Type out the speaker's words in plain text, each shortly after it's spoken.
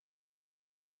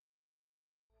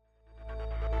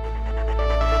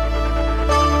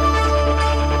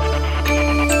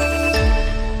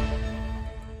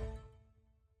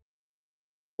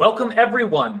Welcome,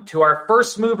 everyone, to our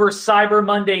First Mover Cyber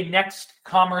Monday Next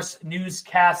Commerce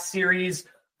Newscast series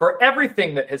for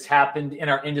everything that has happened in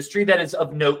our industry that is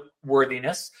of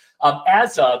noteworthiness.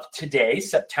 As of today,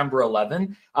 September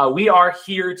 11, we are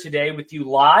here today with you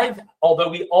live, although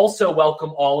we also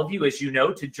welcome all of you, as you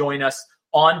know, to join us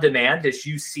on demand as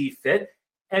you see fit.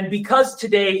 And because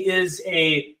today is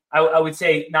I would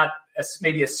say not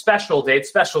maybe a special day, it's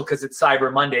special because it's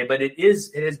Cyber Monday, but it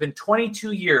has been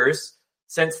 22 years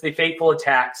since the fateful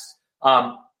attacks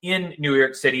in New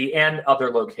York City and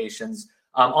other locations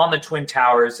on the Twin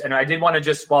Towers. And I did want to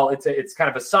just, while it's kind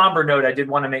of a somber note, I did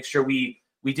want to make sure we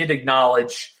did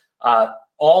acknowledge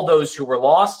all those who were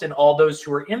lost and all those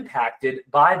who were impacted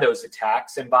by those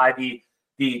attacks and by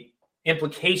the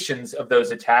implications of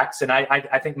those attacks. And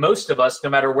I think most of us, no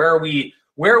matter where we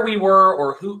were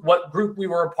or what group we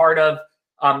were a part of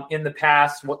in the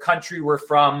past, what country we're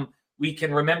from, we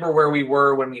can remember where we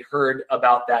were when we heard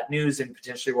about that news and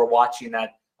potentially we're watching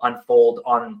that unfold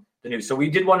on the news. So we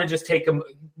did want to just take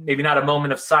maybe not a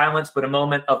moment of silence, but a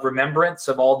moment of remembrance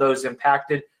of all those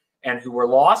impacted and who were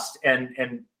lost, and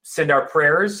send our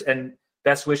prayers and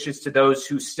best wishes to those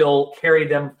who still carry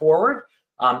them forward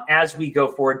as we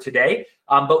go forward today.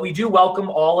 But we do welcome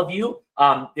all of you.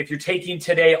 If you're taking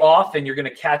today off and you're going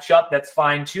to catch up, that's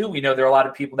fine too. We know there are a lot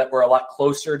of people that were a lot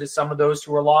closer to some of those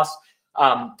who were lost.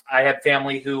 I have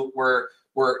family who were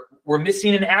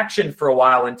missing in action for a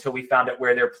while until we found out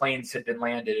where their planes had been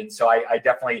landed, and so I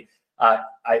definitely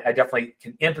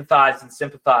can empathize and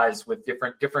sympathize with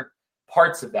different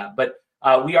parts of that. But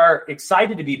we are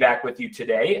excited to be back with you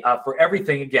today for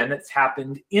everything again that's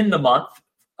happened in the month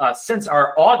since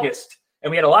our August, and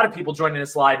we had a lot of people joining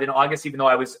us live in August, even though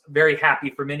I was very happy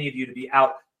for many of you to be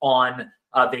out on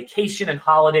vacation and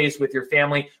holidays with your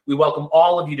family. We welcome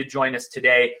all of you to join us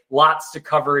today. Lots to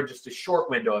cover in just a short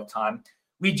window of time.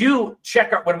 We do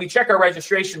when we check our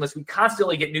registration list, we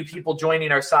constantly get new people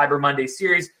joining our Cyber Monday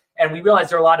series, and we realize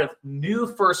there are a lot of new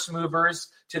first movers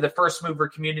to the first mover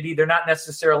community. They're not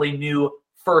necessarily new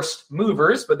first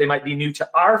movers, but they might be new to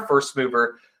our first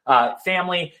mover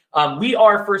family. We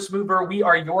are First Mover. We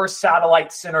are your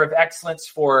satellite center of excellence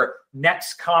for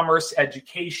next commerce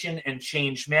education and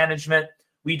change management.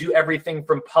 We do everything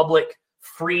from public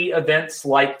free events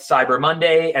like Cyber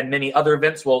Monday and many other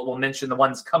events. We'll mention the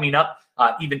ones coming up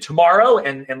even tomorrow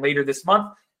and later this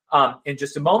month in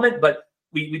just a moment. But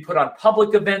we put on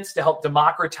public events to help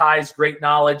democratize great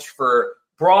knowledge for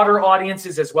broader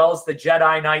audiences, as well as the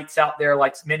Jedi Knights out there,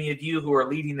 like many of you who are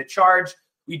leading the charge.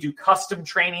 We do custom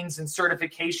trainings and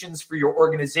certifications for your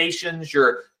organizations,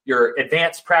 your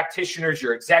advanced practitioners,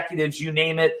 your executives, you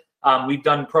name it. We've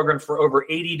done programs for over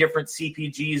 80 different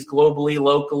CPGs globally,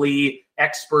 locally,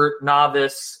 expert,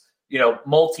 novice,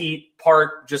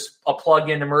 multi-part, just a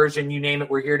plug-in immersion, you name it.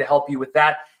 We're here to help you with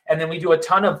that. And then we do a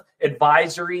ton of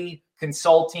advisory,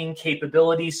 consulting,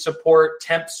 capability support,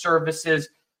 temp services,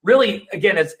 really,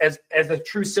 again, as a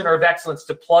true center of excellence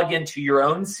to plug into your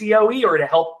own COE or to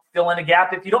help fill in a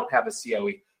gap if you don't have a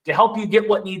COE, to help you get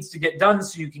what needs to get done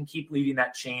so you can keep leading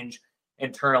that change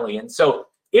internally. And so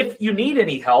if you need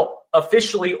any help,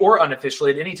 officially or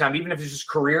unofficially at any time, even if it's just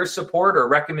career support or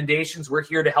recommendations, we're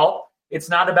here to help. It's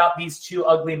not about these two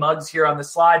ugly mugs here on the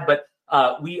slide, but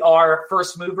we are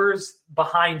first movers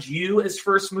behind you as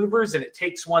first movers, and it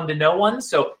takes one to know one.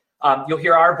 So you'll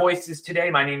hear our voices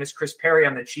today. My name is Chris Perry.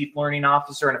 I'm the Chief Learning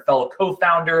Officer and a fellow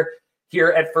co-founder here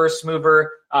at First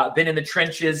Mover. Been in the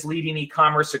trenches leading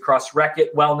e-commerce across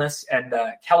Reckitt, Wellness, and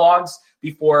Kellogg's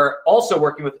before also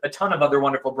working with a ton of other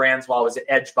wonderful brands while I was at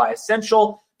Edge by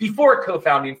Essential. Before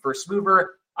co-founding First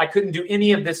Mover, I couldn't do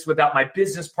any of this without my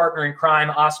business partner in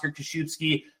crime, Oscar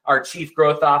Koszubski, our Chief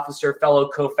Growth Officer, fellow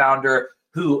co-founder,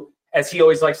 who, as he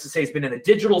always likes to say, has been in the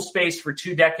digital space for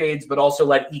 2 decades, but also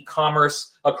led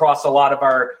e-commerce across a lot of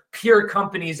our peer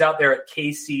companies out there at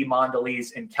KC,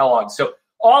 Mondelez, and Kellogg's. So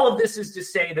all of this is to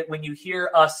say that when you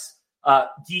hear us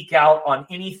geek out on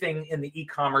anything in the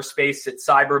e-commerce space at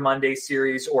Cyber Monday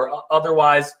series or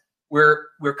otherwise,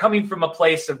 we're coming from a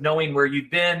place of knowing where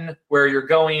you've been, where you're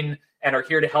going, and are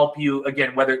here to help you,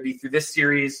 again, whether it be through this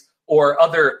series or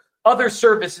other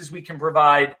services we can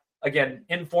provide. Again,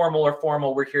 informal or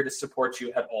formal, we're here to support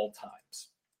you at all times.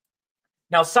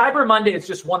 Now, Cyber Monday is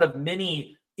just one of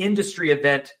many industry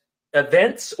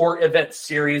events or event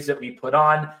series that we put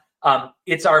on.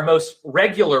 It's our most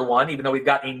regular one, even though we've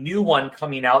got a new one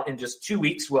coming out in just 2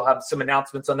 weeks. We'll have some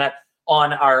announcements on that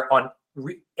on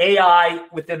AI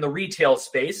within the retail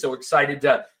space. So we're excited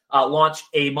to launch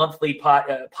a monthly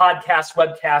podcast,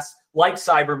 webcast like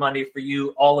Cyber Monday for you.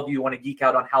 All of you want to geek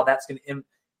out on how that's going to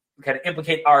kind of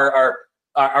implicate our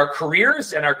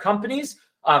careers and our companies.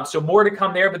 So more to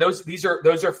come there, but those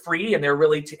are free, and they're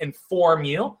really to inform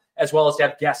you as well as to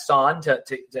have guests on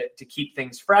to keep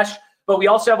things fresh. But we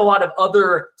also have a lot of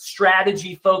other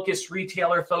strategy-focused,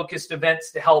 retailer-focused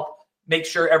events to help make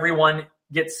sure everyone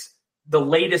gets the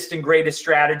latest and greatest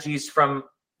strategies from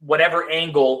whatever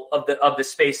angle of the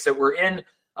space that we're in.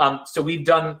 So we've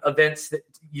done events that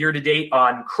year to date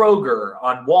on Kroger,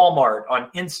 on Walmart, on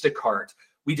Instacart.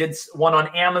 We did one on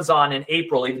Amazon in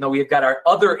April, even though we've got our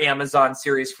other Amazon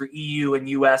series for EU and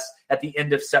US at the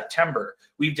end of September.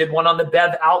 We did one on the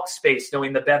Bev Alc space,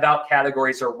 knowing the Bev Alc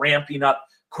categories are ramping up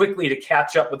quickly to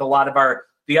catch up with a lot of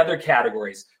the other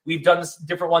categories. We've done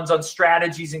different ones on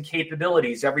strategies and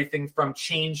capabilities, everything from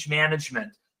change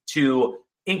management to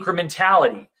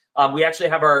incrementality. We actually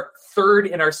have our third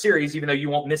in our series, even though you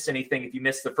won't miss anything if you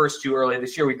missed the first two earlier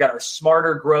this year. We've got our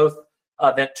Smarter Growth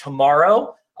event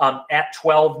tomorrow at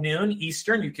 12 noon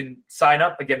Eastern. You can sign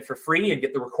up again for free and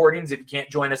get the recordings if you can't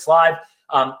join us live.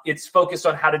 It's focused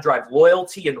on how to drive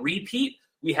loyalty and repeat.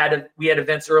 We had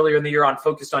events earlier in the year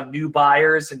focused on new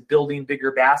buyers and building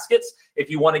bigger baskets. If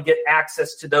you want to get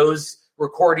access to those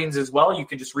recordings as well, you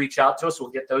can just reach out to us. We'll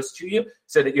get those to you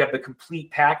so that you have the complete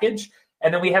package.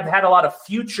 And then we have had a lot of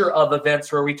future of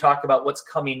events where we talk about what's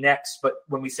coming next. But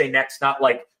when we say next, not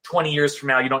like 20 years from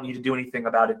now, you don't need to do anything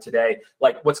about it today.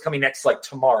 Like what's coming next, like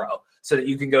tomorrow, so that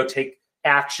you can go take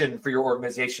action for your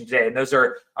organization today. And those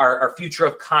are our future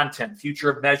of content, future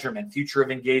of measurement, future of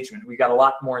engagement. We got a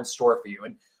lot more in store for you.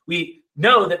 And we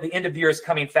know that the end of the year is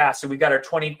coming fast. So we got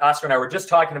Oscar and I were just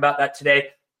talking about that today,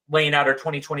 laying out our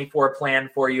 2024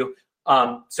 plan for you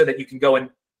so that you can go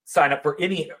and sign up for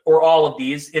any or all of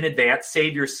these in advance,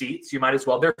 save your seats. You might as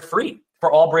well. They're free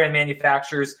for all brand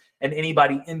manufacturers and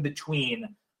anybody in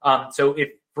between. So if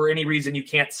for any reason you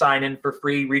can't sign in for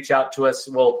free, reach out to us.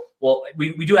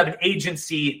 We do have an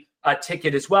agency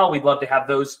ticket as well. We'd love to have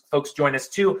those folks join us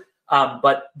too.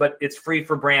 But it's free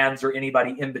for brands or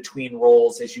anybody in between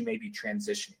roles as you may be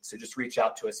transitioning. So just reach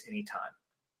out to us anytime.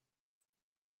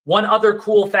 One other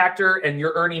cool factor, and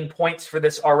you're earning points for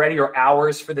this already or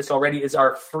hours for this already, is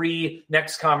our free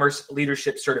Next Commerce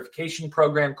Leadership Certification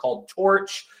Program called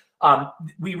Torch.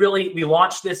 We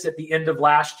launched this at the end of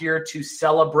last year to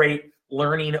celebrate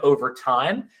learning over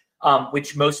time,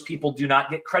 which most people do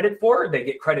not get credit for. They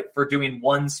get credit for doing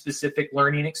one specific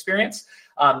learning experience.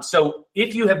 So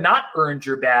if you have not earned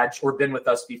your badge or been with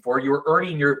us before, you're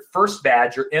earning your first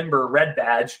badge, your Ember Red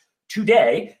Badge,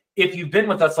 today. If you've been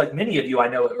with us, like many of you I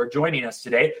know are joining us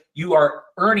today, you are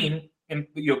earning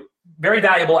very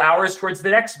valuable hours towards the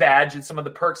next badge and some of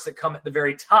the perks that come at the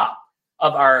very top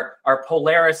of our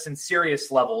Polaris and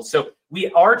Sirius levels. So we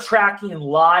are tracking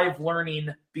live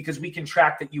learning because we can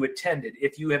track that you attended.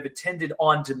 If you have attended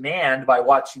on demand by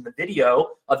watching the video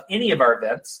of any of our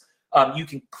events, you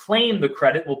can claim the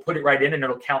credit. We'll put it right in and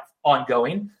it'll count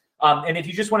ongoing. And if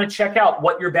you just want to check out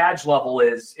what your badge level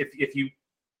is, if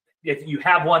you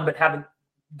have one but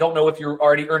don't know if you're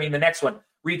already earning the next one,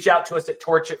 reach out to us at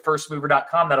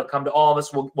torch@firstmover.com. That'll come to all of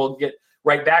us. We'll get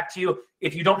right back to you.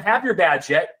 If you don't have your badge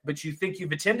yet, but you think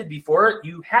you've attended before,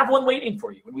 you have one waiting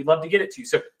for you, and we'd love to get it to you.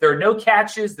 So there are no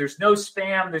catches, there's no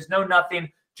spam, there's no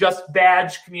nothing, just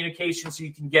badge communication so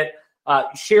you can get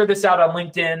share this out on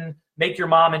LinkedIn, make your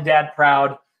mom and dad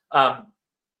proud,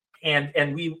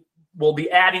 and we will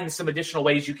be adding some additional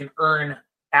ways you can earn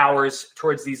hours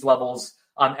towards these levels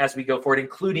as we go forward,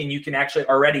 including you can actually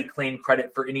already claim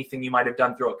credit for anything you might have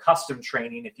done through a custom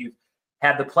training. If you've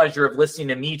had the pleasure of listening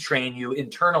to me train you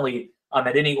internally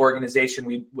at any organization,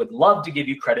 we would love to give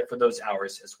you credit for those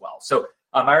hours as well. So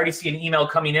I already see an email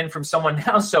coming in from someone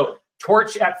now. So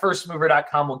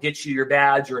torch@firstmover.com will get you your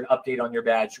badge or an update on your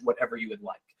badge, whatever you would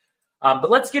like. But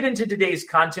let's get into today's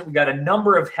content. We got a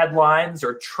number of headlines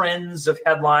or trends of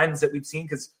headlines that we've seen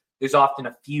because there's often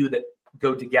a few that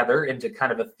go together into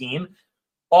kind of a theme.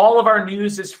 All of our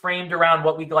news is framed around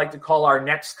what we like to call our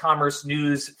Next Commerce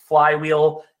News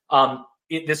flywheel.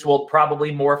 This will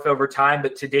probably morph over time,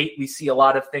 but to date, we see a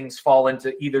lot of things fall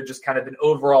into either just kind of an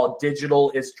overall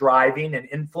digital is driving and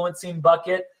influencing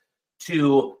bucket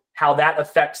to how that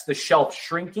affects the shelf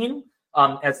shrinking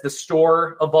as the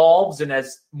store evolves and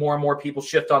as more and more people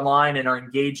shift online and are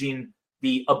engaging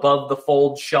the above the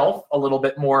fold shelf a little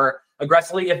bit more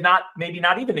aggressively, if not, maybe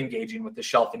not even engaging with the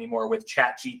shelf anymore with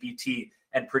ChatGPT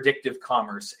and predictive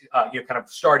commerce, kind of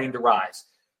starting to rise.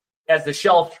 As the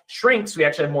shelf shrinks, we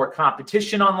actually have more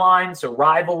competition online, so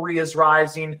rivalry is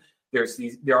rising. There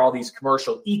are all these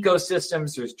commercial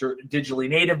ecosystems. There's digitally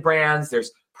native brands.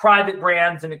 There's private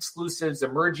brands and exclusives,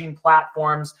 emerging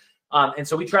platforms, and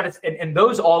so we try to, and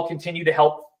those all continue to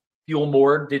help fuel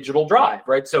more digital drive,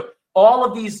 right? So all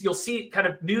of these, you'll see kind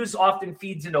of news often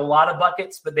feeds into a lot of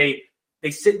buckets, but they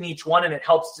sit in each one, and it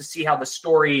helps to see how the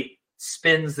story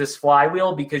spins this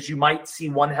flywheel, because you might see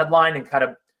one headline and kind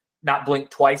of not blink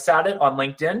twice at it on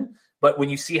LinkedIn. But when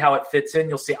you see how it fits in,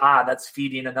 you'll see, that's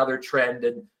feeding another trend.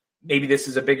 And maybe this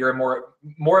is a bigger and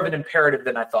more of an imperative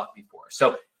than I thought before.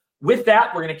 So with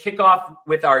that, we're going to kick off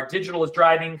with our Digital is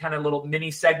Driving kind of little mini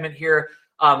segment here.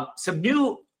 Some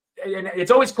new, and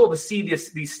it's always cool to see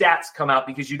these stats come out,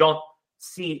 because you don't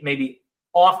see maybe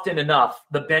often enough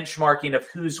the benchmarking of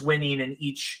who's winning in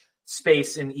each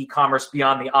space in e-commerce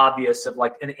beyond the obvious of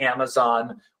like an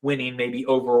Amazon winning maybe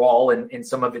overall in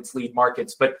some of its lead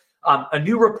markets. But a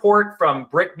new report from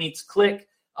Brick Meets Click,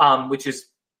 which is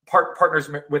partners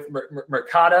with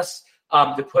Mercatus,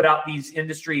 to put out these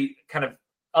industry kind of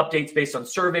updates based on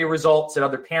survey results and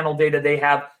other panel data they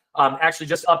have, actually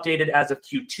just updated as of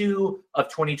Q2 of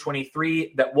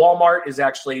 2023, that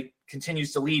Walmart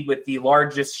continues to lead with the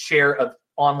largest share of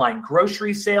online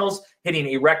grocery sales, hitting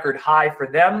a record high for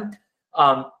them.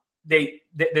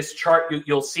 This chart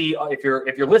you'll see if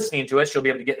you're listening to us, you'll be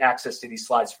able to get access to these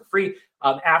slides for free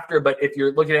after. But if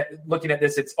you're looking at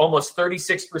this, it's almost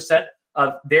 36%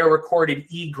 of their recorded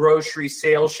e-grocery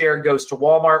sales share goes to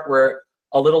Walmart, where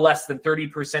a little less than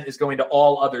 30% is going to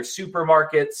all other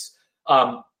supermarkets.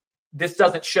 This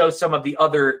doesn't show some of the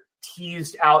other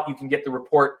teased out. You can get the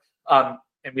report,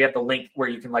 and we have the link where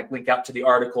you can link out to the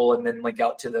article and then link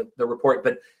out to the report.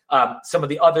 But some of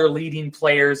the other leading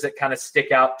players that kind of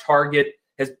stick out, Target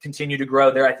has continued to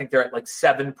grow there. I think they're at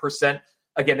 7%.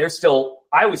 Again, they're still,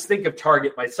 I always think of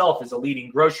Target myself as a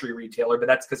leading grocery retailer, but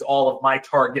that's because all of my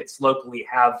Targets locally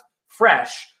have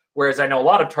fresh, whereas I know a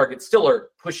lot of Targets still are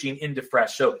pushing into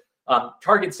fresh. So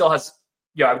Target still has,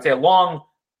 I would say, a long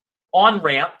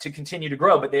on-ramp to continue to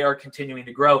grow, but they are continuing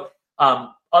to grow.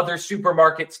 Other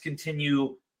supermarkets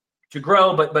continue to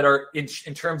grow, but are in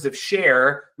terms of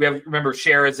share. Remember,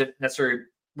 share isn't necessarily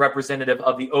representative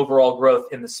of the overall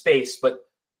growth in the space, but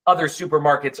other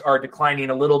supermarkets are declining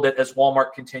a little bit as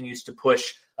Walmart continues to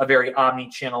push a very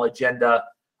omni-channel agenda.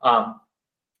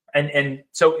 And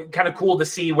so kind of cool to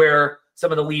see where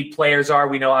some of the lead players are.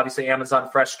 We know obviously Amazon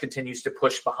Fresh continues to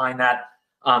push behind that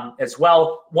as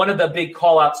well. One of the big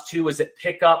call outs too is that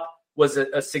Pickup was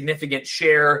a significant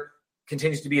share,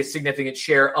 continues to be a significant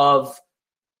share of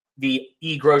the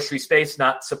e-grocery space.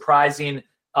 Not surprising.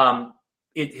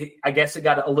 I guess it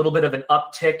got a little bit of an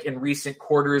uptick in recent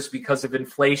quarters because of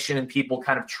inflation and people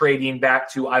kind of trading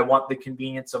back to, I want the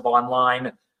convenience of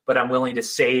online, but I'm willing to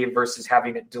save versus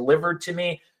having it delivered to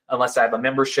me unless I have a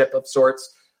membership of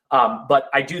sorts. But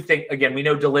I do think, again, we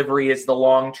know delivery is the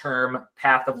long-term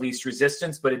path of least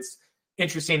resistance, but it's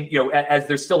interesting, as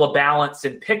there's still a balance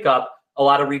in pickup, a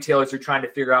lot of retailers are trying to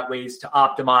figure out ways to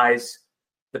optimize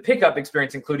the pickup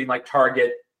experience, including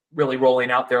Target really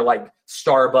rolling out their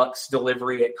Starbucks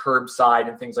delivery at curbside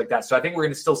and things like that. So I think we're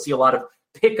going to still see a lot of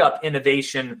pickup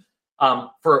innovation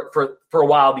for a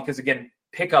while, because again,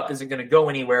 pickup isn't going to go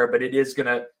anywhere, but it is going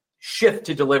to shift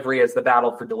to delivery as the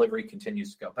battle for delivery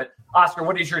continues to go. But Oscar,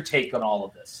 what is your take on all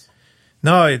of this?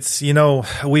 No, it's,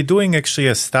 we're doing actually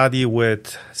a study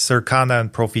with Circana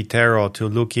and Profitero to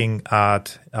looking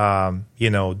at,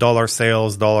 dollar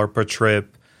sales, dollar per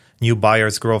trip, new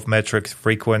buyers growth metrics,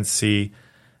 frequency,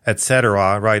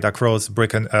 etc., right, across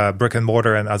brick and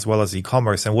mortar and as well as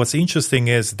e-commerce. And what's interesting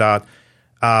is that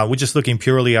we're just looking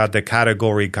purely at the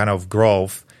category kind of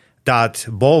growth, that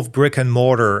both brick and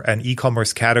mortar and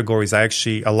e-commerce categories,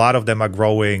 actually, a lot of them are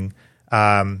growing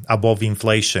above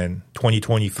inflation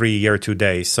 2023 year to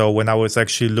date. So when I was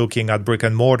actually looking at brick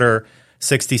and mortar,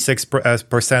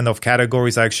 66% of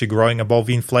categories are actually growing above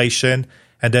inflation.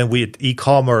 And then with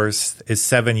e-commerce is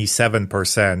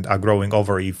 77% are growing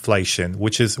over inflation,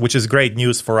 which is great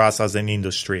news for us as an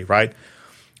industry, right?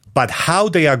 But how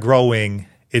they are growing,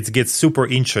 it gets super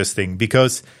interesting,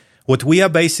 because what we are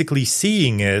basically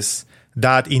seeing is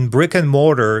that in brick and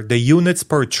mortar, the units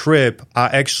per trip are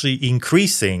actually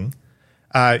increasing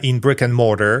in brick and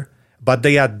mortar, but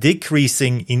they are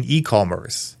decreasing in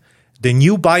e-commerce. The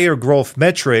new buyer growth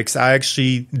metrics are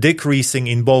actually decreasing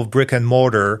in both brick and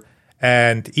mortar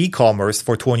and e-commerce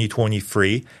for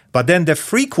 2023, but then the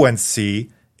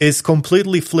frequency is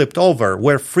completely flipped over,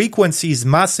 where frequency is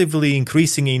massively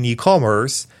increasing in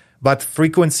e-commerce, but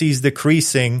frequency is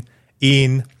decreasing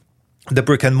in the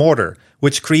brick and mortar,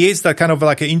 which creates that kind of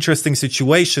an interesting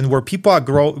situation where people are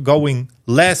going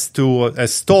less to a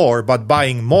store but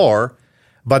buying more,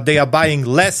 but they are buying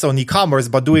less on e-commerce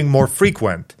but doing more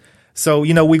frequent. So,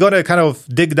 we got to kind of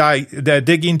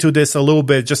dig into this a little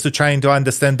bit just to try to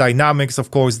understand dynamics,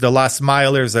 of course, the last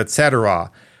milers, etc.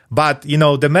 But,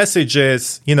 the message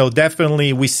is,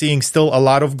 definitely we're seeing still a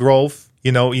lot of growth,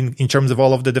 in terms of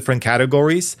all of the different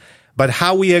categories. But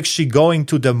how we actually going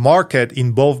to the market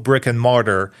in both brick and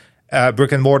mortar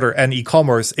and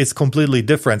e-commerce is completely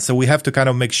different. So we have to kind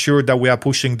of make sure that we are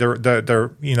pushing their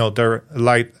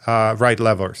right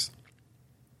levers.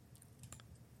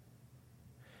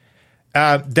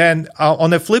 Then on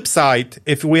the flip side,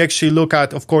 if we actually look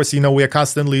at, of course, we are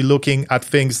constantly looking at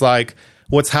things like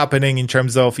what's happening in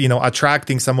terms of,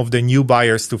 attracting some of the new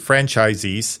buyers to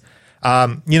franchisees.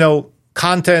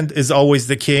 Content is always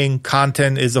the king.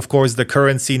 Content is, of course, the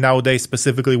currency nowadays,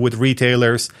 specifically with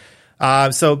retailers.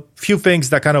 So few things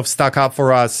that kind of stuck up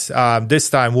for us this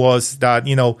time was that,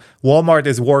 Walmart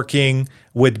is working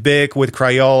with BIC, with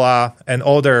Crayola, and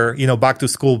other, back to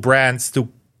school brands to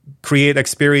create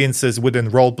experiences within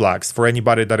Roblox for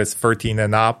anybody that is 13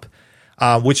 and up,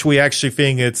 which we actually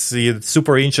think it's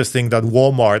super interesting that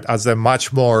Walmart, as a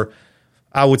much more,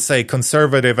 I would say,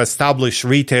 conservative, established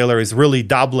retailer, is really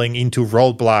doubling into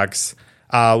Roblox,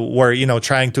 where,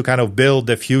 trying to kind of build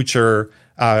the future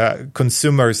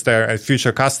consumers there and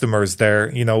future customers there,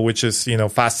 which is,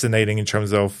 fascinating in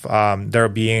terms of their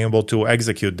being able to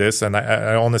execute this. And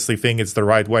I honestly think it's the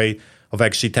right way of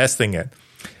actually testing it.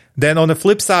 Then on the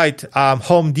flip side,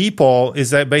 Home Depot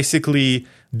is basically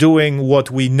doing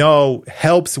what we know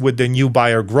helps with the new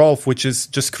buyer growth, which is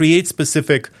just create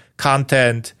specific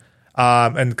content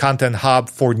and content hub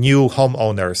for new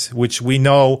homeowners, which we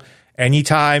know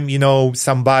anytime,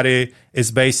 somebody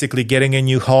is basically getting a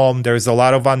new home, there's a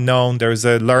lot of unknown, there's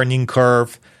a learning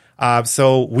curve.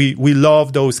 So we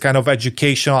love those kind of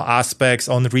educational aspects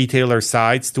on retailer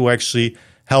sides to actually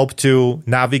help to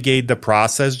navigate the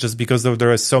process, just because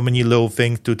there are so many little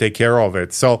things to take care of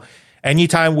it. So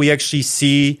anytime we actually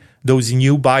see those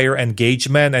new buyer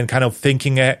engagement and kind of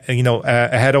thinking,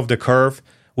 ahead of the curve,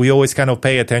 we always kind of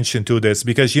pay attention to this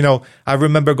because, I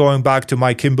remember going back to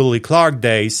my Kimberly-Clark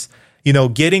days,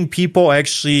 getting people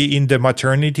actually in the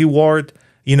maternity ward,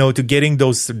 to getting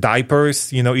those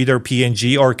diapers, either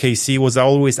P&G or KC was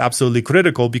always absolutely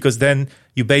critical, because then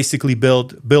you basically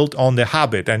built on the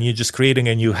habit and you're just creating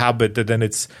a new habit that then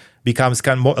becomes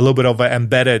kind of a little bit of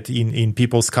embedded in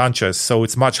people's conscious. So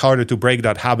it's much harder to break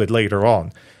that habit later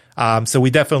on. So we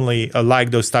definitely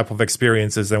like those type of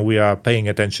experiences, and we are paying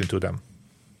attention to them.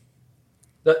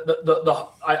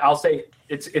 I'll say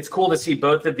it's cool to see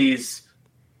both of these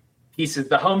pieces.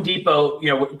 The Home Depot,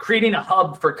 creating a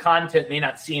hub for content may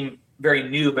not seem very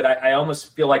new, but I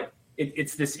almost feel like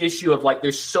it's this issue of like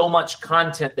there's so much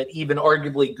content that even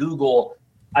arguably Google,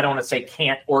 I don't want to say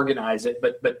can't organize it,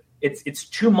 but it's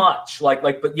too much.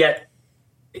 But yet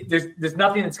there's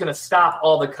nothing that's going to stop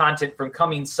all the content from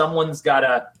coming. Someone's got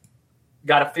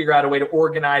to figure out a way to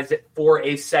organize it for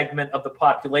a segment of the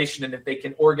population, and if they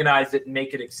can organize it and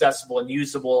make it accessible and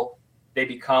usable, they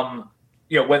become,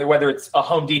 whether it's a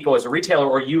Home Depot as a retailer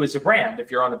or you as a brand, if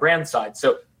you're on the brand side.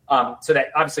 So that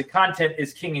obviously content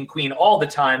is king and queen all the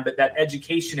time, but that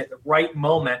education at the right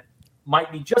moment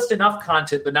might be just enough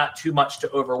content, but not too much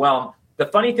to overwhelm. The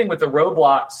funny thing with the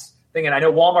Roblox thing, and I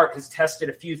know Walmart has tested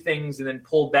a few things and then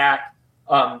pulled back,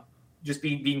 just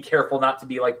being careful not to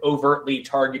be like overtly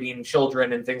targeting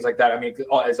children and things like that. I mean,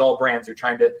 as all brands are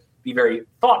trying to be very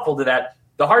thoughtful to that.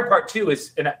 The hard part too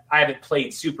is, and I haven't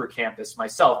played Super Campus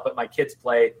myself, but my kids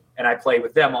play and I play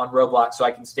with them on Roblox so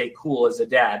I can stay cool as a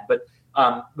dad. But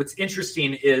what's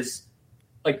interesting is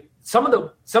like some of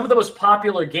the most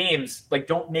popular games like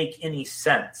don't make any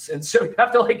sense. And so you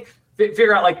have to like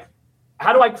figure out like,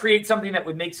 how do I create something that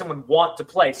would make someone want to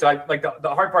play? So I like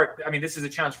the hard part. I mean, this is a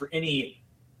challenge for any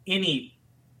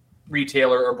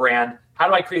retailer or brand. How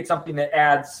do I create something that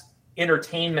adds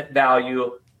entertainment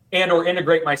value and or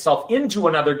integrate myself into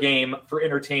another game for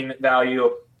entertainment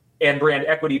value and brand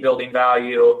equity building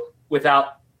value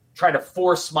without trying to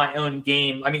force my own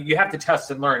game? I mean, you have to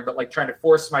test and learn, but like trying to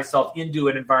force myself into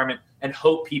an environment and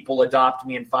hope people adopt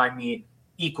me and find me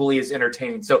equally as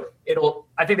entertaining. So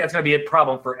I think that's going to be a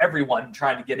problem for everyone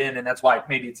trying to get in. And that's why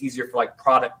maybe it's easier for like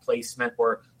product placement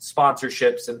or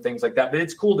sponsorships and things like that. But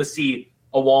it's cool to see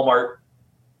a Walmart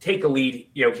take a lead,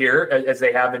 here as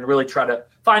they have, and really try to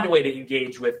find a way to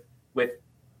engage with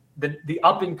the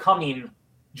up and coming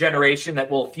generation that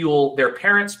will fuel their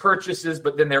parents' purchases,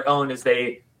 but then their own as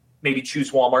they maybe choose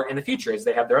Walmart in the future as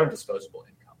they have their own disposable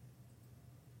income.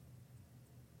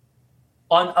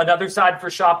 On another side for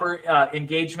shopper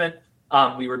engagement,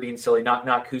 we were being silly,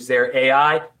 knock who's there,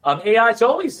 AI. AI is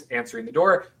always answering the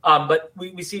door, but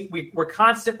we're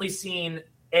constantly seeing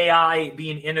AI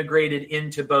being integrated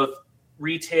into both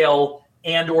retail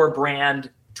and or brand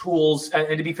tools.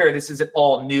 And to be fair, this isn't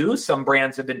all new. Some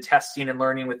brands have been testing and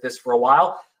learning with this for a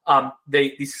while.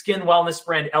 The skin wellness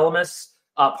brand Elemis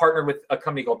partnered with a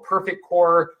company called Perfect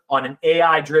Core on an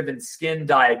AI-driven skin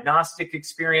diagnostic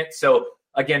experience. So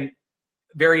again,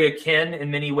 very akin in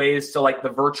many ways to like the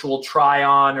virtual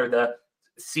try-on or the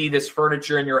see this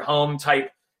furniture in your home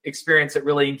type experience that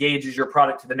really engages your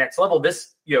product to the next level.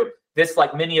 This,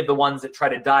 like many of the ones that try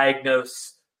to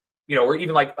diagnose, or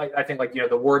even like, I think like,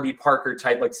 the Warby Parker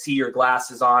type, like see your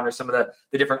glasses on, or some of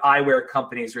the different eyewear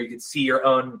companies where you can see your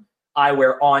own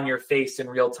eyewear on your face in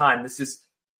real time. This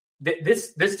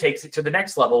takes it to the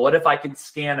next level. What if I could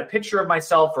scan a picture of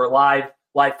myself or a live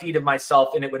feed of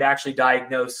myself, and it would actually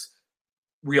diagnose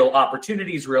real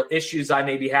opportunities, real issues I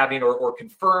may be having, or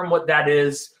confirm what that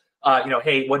is.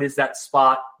 Hey, what is that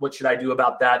spot? What should I do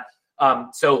about that?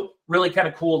 So really kind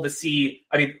of cool to see.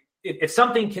 I mean, if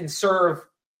something can serve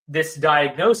this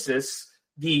diagnosis,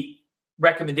 the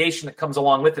recommendation that comes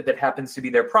along with it that happens to be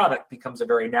their product becomes a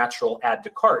very natural add to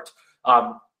cart,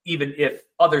 even if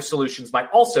other solutions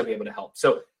might also be able to help.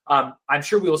 So I'm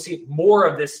sure we will see more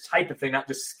of this type of thing, not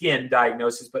just skin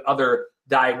diagnosis, but other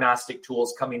diagnostic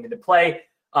tools coming into play.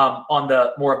 On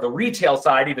the more of the retail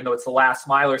side, even though it's the last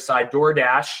miler side,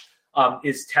 DoorDash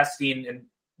is testing and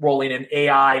rolling in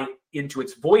AI into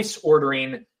its voice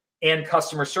ordering and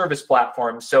customer service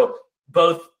platforms. So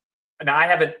both, and I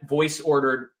haven't voice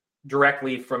ordered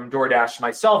directly from DoorDash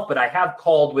myself, but I have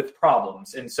called with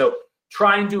problems. And so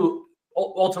trying to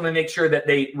ultimately make sure that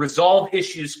they resolve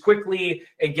issues quickly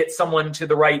and get someone to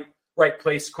the right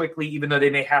place quickly, even though they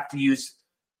may have to use,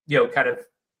 kind of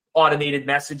automated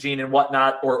messaging and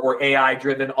whatnot, or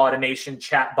AI-driven automation,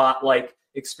 chatbot-like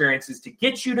experiences to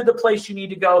get you to the place you need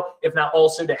to go, if not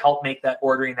also to help make that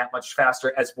ordering that much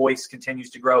faster as voice continues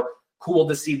to grow. Cool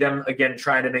to see them, again,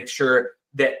 trying to make sure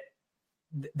that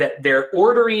their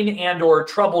ordering and or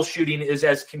troubleshooting is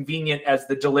as convenient as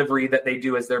the delivery that they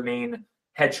do as their main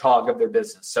hedgehog of their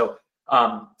business. So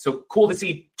cool to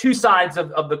see two sides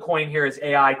of the coin here as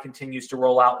AI continues to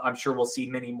roll out. I'm sure we'll see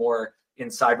many more in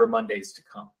Cyber Mondays to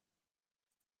come.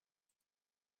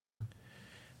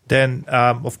 Then,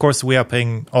 of course, we are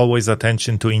paying always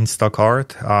attention to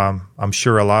Instacart. I'm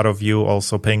sure a lot of you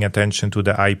also paying attention to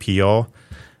the IPO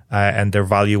and their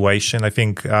valuation. I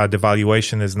think the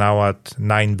valuation is now at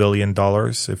 $9 billion,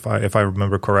 if I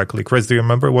remember correctly. Chris, do you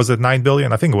remember? Was it $9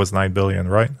 billion? I think it was $9 billion,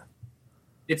 right?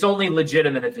 It's only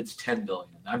legitimate if it's $10 billion.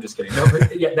 I'm just kidding. No,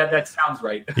 yeah, that sounds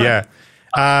right. Yeah.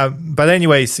 But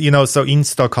anyways, so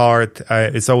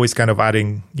Instacart is always kind of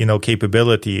adding,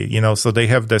 capability, so they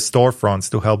have the storefronts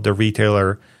to help the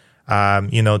retailer,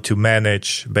 to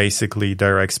manage basically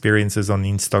their experiences on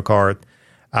Instacart.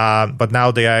 But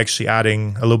now they are actually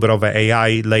adding a little bit of an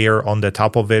AI layer on the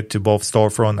top of it to both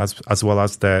storefront as well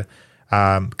as the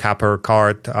Capper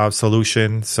cart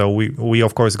solution. So we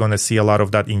of course going to see a lot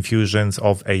of that infusions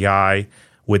of AI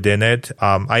within it.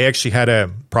 I actually had a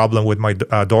problem with my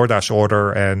DoorDash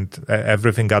order, and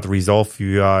everything got resolved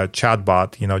via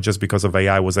chatbot, just because of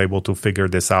AI was able to figure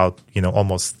this out,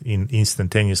 almost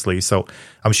instantaneously. So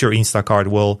I'm sure Instacart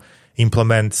will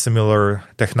implement similar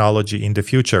technology in the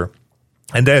future.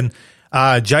 And then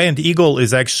Giant Eagle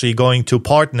is actually going to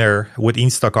partner with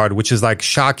Instacart, which is like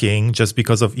shocking just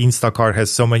because of Instacart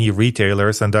has so many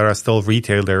retailers, and there are still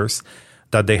retailers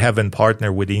that they haven't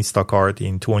partnered with Instacart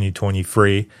in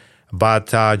 2023. But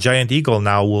Giant Eagle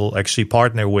now will actually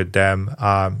partner with them,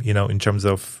 in terms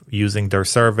of using their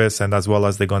service, and as well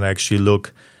as they're going to actually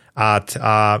look at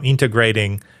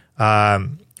integrating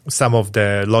some of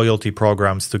the loyalty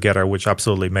programs together, which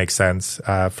absolutely makes sense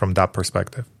from that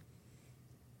perspective.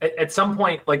 At some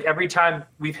point, like every time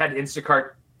we've had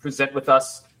Instacart present with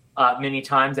us many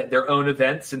times at their own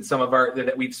events, and some of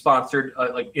that we've sponsored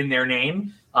like in their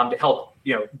name to help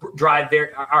drive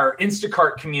our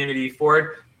Instacart community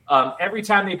forward. Every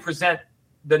time they present,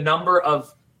 the number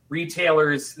of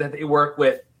retailers that they work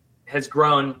with has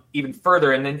grown even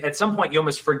further. And then at some point, you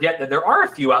almost forget that there are a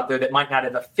few out there that might not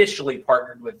have officially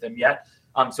partnered with them yet.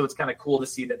 So it's kind of cool to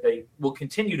see that they will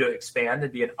continue to expand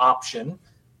and be an option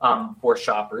for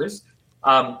shoppers.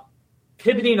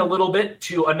 Pivoting a little bit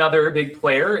to another big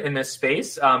player in this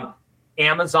space,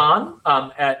 Amazon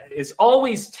is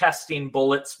always testing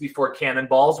bullets before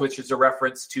cannonballs, which is a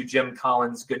reference to Jim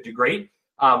Collins' Good to Great,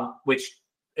 which,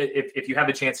 if you have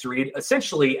a chance to read,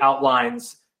 essentially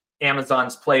outlines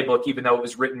Amazon's playbook, even though it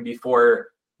was written before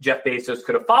Jeff Bezos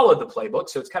could have followed the playbook.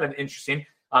 So it's kind of interesting.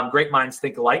 Great minds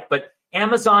think alike. But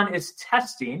Amazon is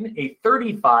testing a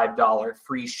 $35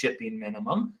 free shipping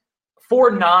minimum for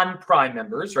non-Prime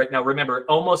members. Right now, remember,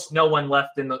 almost no one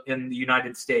left in the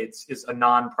United States is a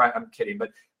non-Prime. I'm kidding, but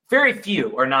very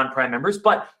few are non-Prime members.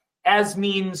 But as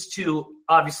means to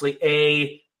obviously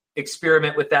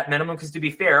experiment with that minimum, because to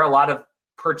be fair, a lot of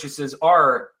purchases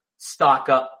are stock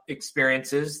up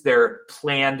experiences. They're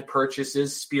planned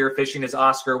purchases. Spear fishing, as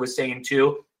Oscar was saying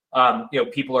too.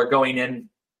 People are going in.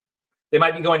 They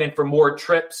might be going in for more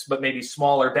trips, but maybe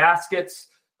smaller baskets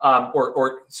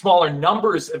or smaller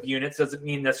numbers of units. Doesn't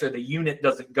mean necessarily the unit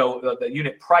doesn't go. The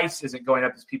unit price isn't going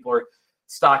up as people are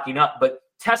stocking up. But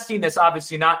testing this,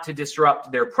 obviously not to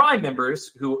disrupt their Prime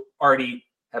members who already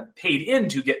have paid in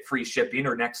to get free shipping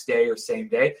or next day or same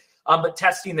day. But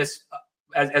testing this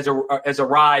as a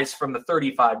rise from the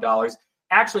 $35.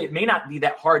 Actually, it may not be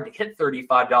that hard to hit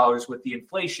 $35 with the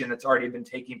inflation that's already been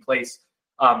taking place.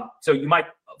 So you might,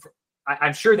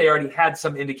 I'm sure they already had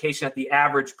some indication that the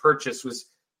average purchase was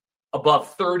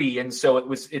above 30. And so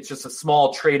it's just a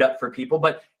small trade up for people,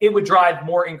 but it would drive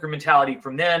more incrementality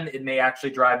from them. It may actually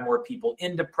drive more people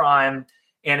into Prime,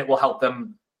 and it will help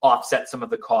them offset some of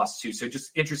the costs too. So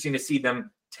just interesting to see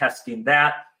them testing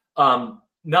that.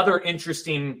 Another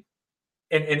interesting,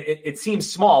 and it seems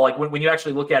small, like when you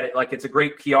actually look at it, like it's a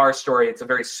great PR story. It's a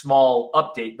very small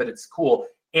update, but it's cool.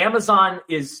 Amazon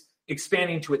is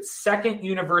expanding to its second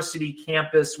university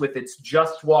campus with its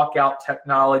Just Walk Out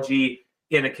technology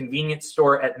in a convenience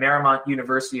store at Marymount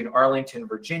University in Arlington,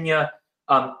 Virginia.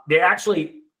 They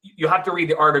actually, you have to read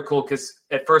the article because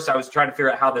at first I was trying to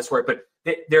figure out how this worked, but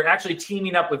they're actually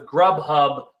teaming up with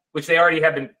Grubhub, which they already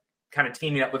have been kind of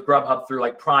teaming up with Grubhub through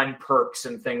like Prime perks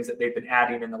and things that they've been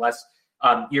adding in the last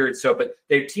year or so. But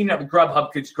they've teamed up with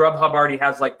Grubhub because Grubhub already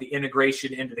has like the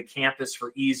integration into the campus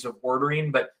for ease of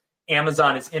ordering, but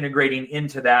Amazon is integrating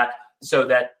into that so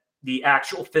that the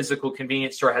actual physical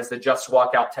convenience store has the Just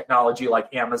Walk Out technology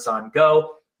like Amazon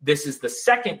Go. This is the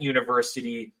second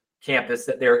university campus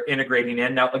that they're integrating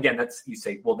in. Now, again, you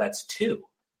say, well, that's two,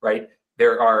 right?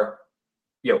 There are,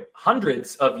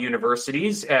 hundreds of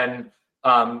universities and,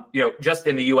 just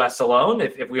in the US alone,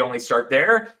 if we only start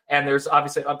there, and there's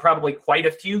obviously probably quite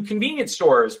a few convenience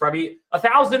stores, probably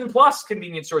 1,000+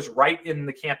 convenience stores right in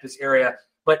the campus area.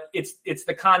 But it's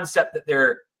the concept that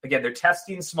they're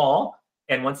testing small.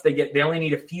 And once they only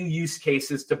need a few use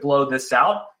cases to blow this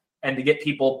out and to get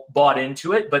people bought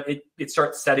into it, but it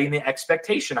starts setting the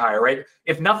expectation higher, right?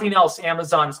 If nothing else,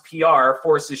 Amazon's PR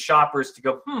forces shoppers to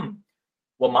go,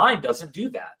 well, mine doesn't do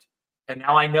that. And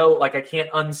now I know, like, I can't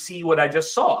unsee what I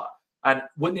just saw. And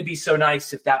wouldn't it be so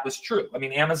nice if that was true? I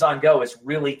mean, Amazon Go is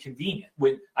really convenient.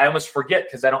 I almost forget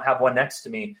because I don't have one next to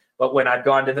me. But when I've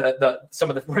gone to some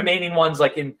of the remaining ones,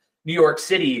 like in New York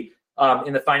City,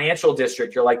 in the financial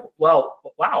district, you're like, well,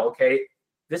 wow, okay,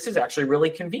 this is actually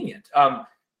really convenient.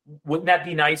 Wouldn't that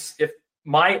be nice if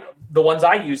the ones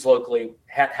I use locally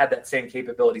had that same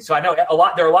capability? So I know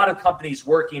there are a lot of companies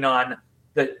working on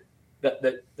the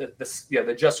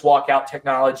Just Walk Out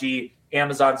technology.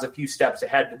 Amazon's a few steps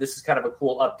ahead, but this is kind of a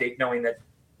cool update, knowing that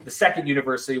the second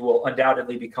university will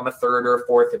undoubtedly become a third or a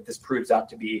fourth if this proves out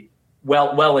to be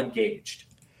well engaged.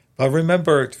 But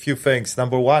remember a few things.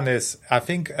 Number one is, I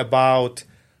think about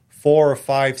 4 or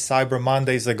 5 Cyber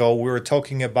Mondays ago, we were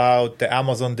talking about the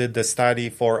Amazon did the study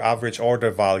for average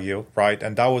order value, right?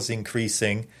 And that was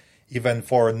increasing even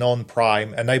for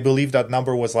non-Prime. And I believe that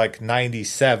number was like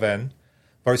 97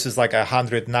 versus like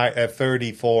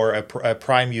 130 for a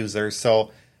Prime user.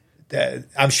 So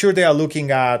I'm sure they are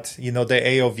looking at, the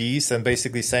AOVs and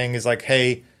basically saying is like,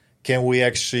 hey, can we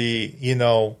actually,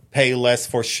 pay less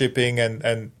for shipping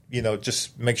and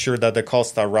just make sure that the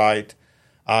costs are right.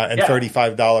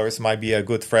 $35 might be a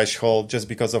good threshold just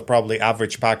because of probably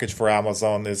average package for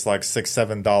Amazon is like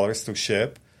 $6-7 to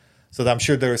ship. So I'm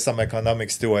sure there is some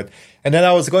economics to it. And then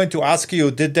I was going to ask you,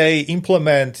 did they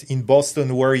implement in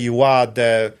Boston where you are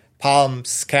the palm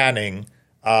scanning,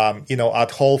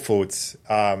 at Whole Foods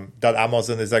that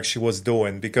Amazon was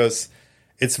doing? Because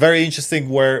it's very interesting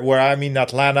where I'm in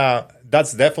Atlanta.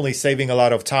 That's definitely saving a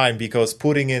lot of time because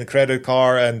putting in credit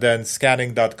card and then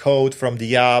scanning that code from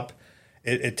the app,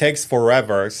 it takes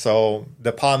forever. So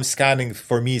the palm scanning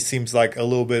for me seems like a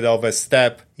little bit of a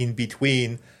step in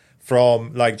between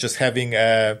from like just having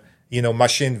a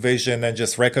machine vision and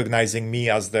just recognizing me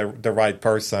as the right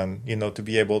person, to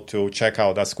be able to check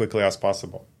out as quickly as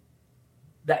possible.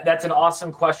 That's an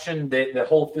awesome question. The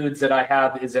Whole Foods that I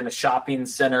have is in a shopping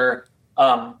center,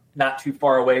 not too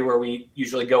far away where we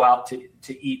usually go out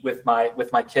to eat with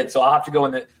my kids. So I'll have to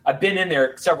go I've been in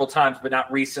there several times, but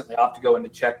not recently. I'll have to go in to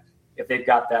check if they've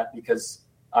got that because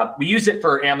we use it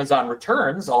for Amazon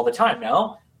returns all the time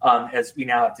now, as we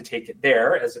now have to take it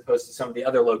there as opposed to some of the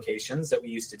other locations that we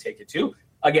used to take it to.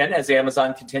 Again, as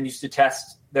Amazon continues to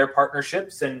test their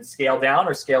partnerships and scale down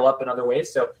or scale up in other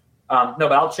ways. So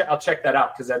but I'll check that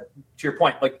out because to your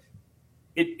point, like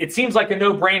it seems like a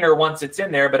no-brainer once it's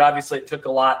in there, but obviously it took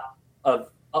a lot of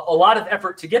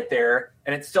effort to get there,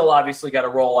 and it's still obviously got to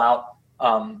roll out,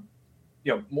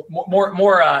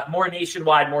 more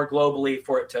nationwide, more globally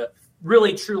for it to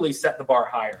really truly set the bar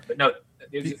higher. But no,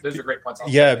 those are great points.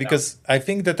 Yeah, because I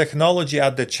think the technology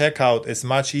at the checkout is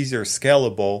much easier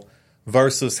scalable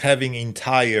versus having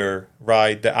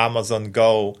the Amazon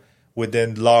Go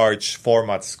within large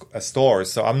format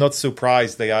stores. So I'm not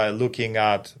surprised they are looking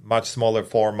at much smaller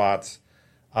formats,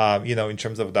 in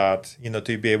terms of that,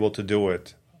 to be able to do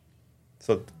it.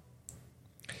 So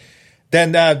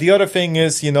then the other thing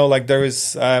is, there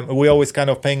is, we always kind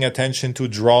of paying attention to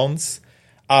drones.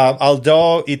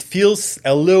 Although it feels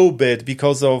a little bit,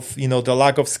 because of the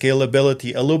lack of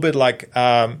scalability, a little bit like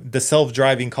the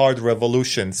self-driving car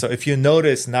revolution. So if you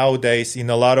notice nowadays in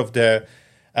a lot of the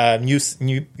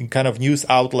news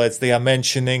outlets, they are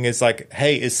mentioning is like,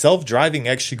 hey, is self-driving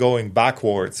actually going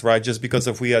backwards, right? Just because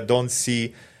of we don't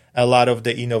see a lot of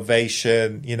the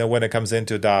innovation, when it comes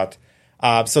into that.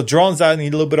 So drones are in a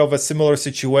little bit of a similar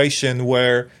situation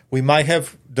where we might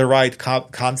have the right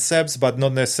concepts, but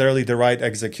not necessarily the right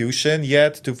execution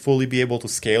yet to fully be able to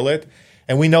scale it.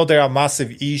 And we know there are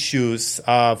massive issues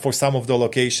for some of the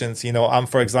locations. I'm,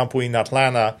 for example, in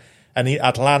Atlanta, and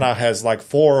Atlanta has like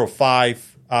 4 or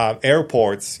 5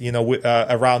 airports,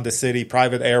 around the city,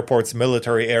 private airports,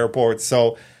 military airports.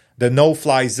 So the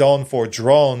no-fly zone for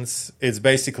drones is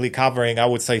basically covering, I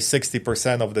would say,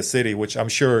 60% of the city, which I'm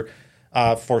sure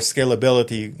for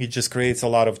scalability, it just creates a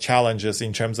lot of challenges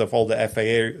in terms of all the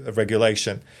FAA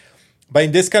regulation. But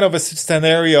in this kind of a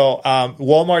scenario,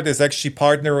 Walmart is actually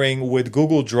partnering with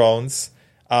Google Drones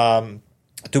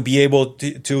to be able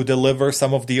to deliver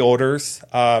some of the orders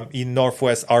in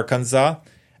Northwest Arkansas.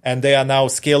 And they are now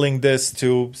scaling this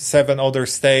to 7 other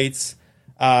states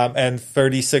and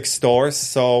 36 stores.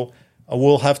 So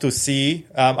we'll have to see.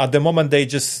 At the moment, they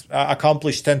just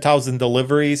accomplished 10,000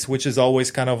 deliveries, which is always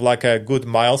kind of like a good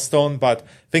milestone. But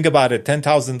think about it,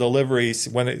 10,000 deliveries,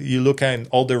 when you look at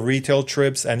all the retail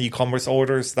trips and e-commerce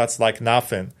orders, that's like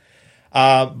nothing.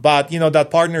 But, that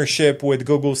partnership with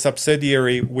Google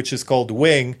subsidiary, which is called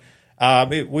Wing,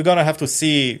 we're going to have to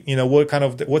see,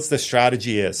 what's the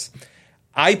strategy is.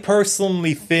 I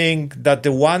personally think that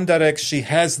the one that actually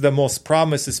has the most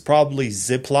promise is probably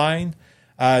Zipline.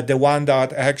 The one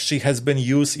that actually has been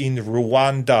used in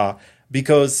Rwanda,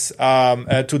 because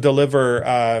to deliver,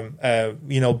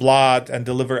 blood and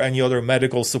deliver any other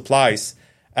medical supplies.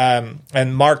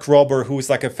 And Mark Rober, who is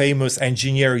like a famous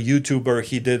engineer, YouTuber,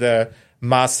 he did a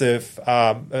massive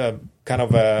kind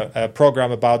of a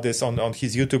program about this on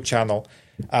his YouTube channel,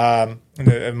 a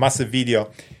massive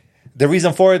video. The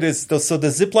reason for it is, so the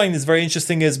Zipline is very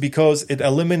interesting is because it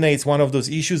eliminates one of those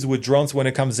issues with drones when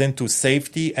it comes into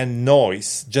safety and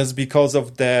noise, just because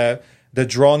of the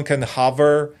drone can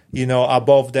hover,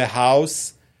 above the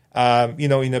house,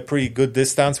 in a pretty good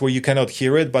distance where you cannot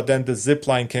hear it, but then the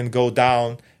Zipline can go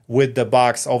down with the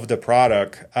box of the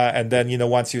product. And then,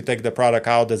 once you take the product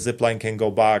out, the Zipline can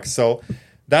go back. So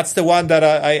that's the one that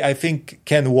I think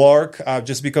can work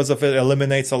just because of it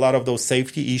eliminates a lot of those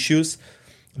safety issues.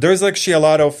 There's actually a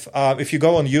lot of, if you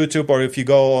go on YouTube or if you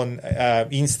go on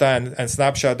Insta and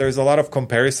Snapchat, there's a lot of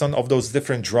comparison of those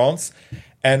different drones.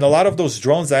 And a lot of those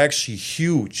drones are actually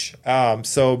huge.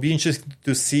 So be interesting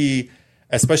to see,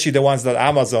 especially the ones that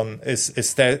Amazon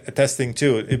is testing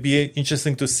too. It'd be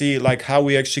interesting to see like how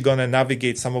we actually going to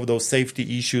navigate some of those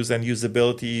safety issues and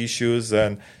usability issues.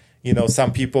 And,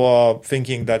 some people are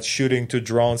thinking that shooting to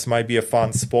drones might be a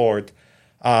fun sport.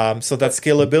 So that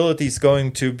scalability is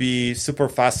going to be super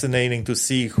fascinating to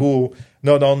see who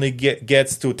not only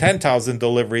gets to 10,000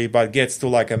 delivery, but gets to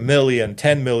like 1 million,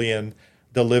 10 million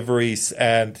deliveries.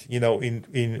 And,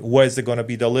 in where is it going to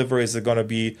be delivered? Is it going to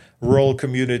be rural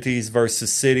communities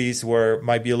versus cities where it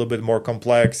might be a little bit more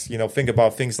complex? Think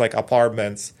about things like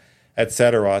apartments,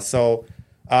 etc. So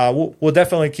we'll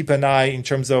definitely keep an eye in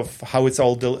terms of how it's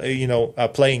all,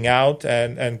 playing out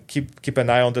and keep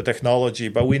an eye on the technology.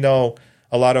 But we know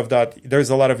a lot of that, there's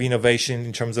a lot of innovation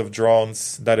in terms of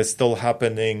drones that is still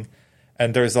happening.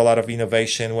 And there's a lot of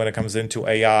innovation when it comes into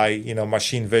AI,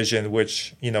 machine vision,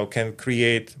 which, can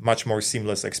create much more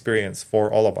seamless experience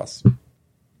for all of us.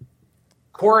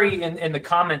 Corey in the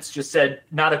comments just said,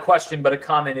 not a question, but a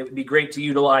comment. It would be great to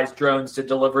utilize drones to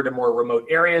deliver to more remote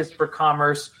areas for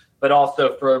commerce, but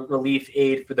also for relief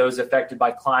aid for those affected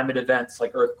by climate events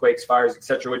like earthquakes, fires, et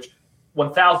cetera, which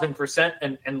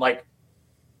 1,000% and like,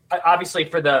 obviously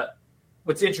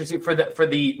what's interesting for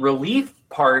the relief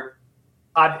part,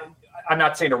 I'm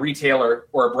not saying a retailer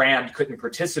or a brand couldn't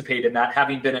participate in that,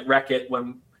 having been at Reckitt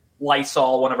when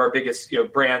Lysol, one of our biggest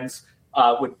brands,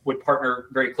 would partner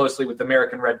very closely with the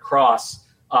American Red Cross,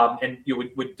 and you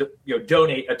would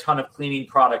donate a ton of cleaning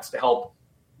products to help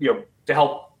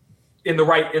in the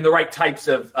right types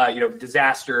of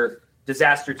disaster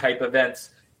type events.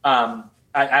 I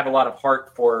have a lot of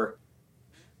heart for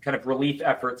kind of relief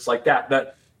efforts like that.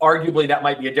 But arguably, that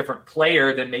might be a different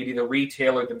player than maybe the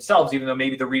retailer themselves, even though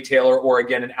maybe the retailer or,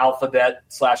 again, an Alphabet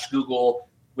 / Google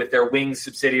with their Wings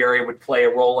subsidiary would play a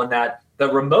role in that.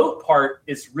 The remote part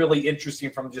is really interesting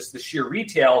from just the sheer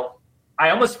retail. I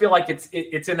almost feel like it's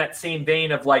in that same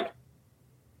vein of like,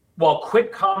 well,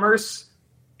 quick commerce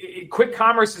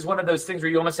is one of those things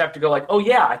where you almost have to go like, oh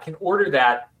yeah, I can order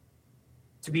that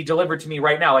to be delivered to me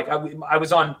right now. Like I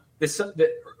was on this,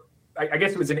 I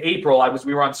guess it was in April.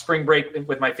 We were on spring break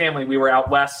with my family. We were out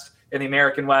west in the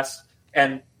American West,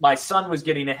 and my son was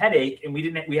getting a headache, and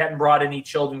we hadn't brought any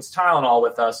children's Tylenol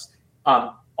with us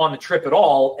on the trip at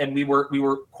all. And we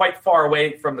were quite far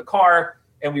away from the car,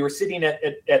 and we were sitting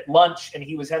at lunch, and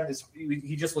he was having this.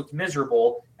 He just looked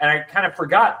miserable, and I kind of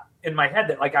forgot in my head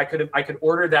that like I could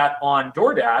order that on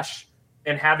DoorDash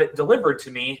and have it delivered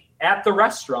to me at the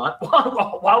restaurant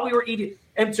while we were eating.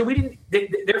 And so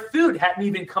their food hadn't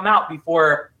even come out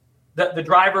before the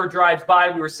driver drives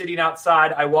by. We were sitting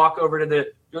outside. I walk over to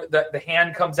the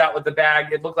hand comes out with the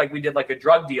bag. It looked like we did like a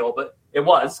drug deal, but it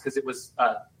was because it was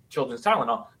children's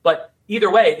Tylenol. But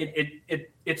either way,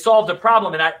 it solved a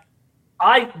problem. And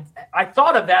I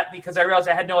thought of that because I realized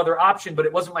I had no other option, but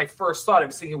it wasn't my first thought. I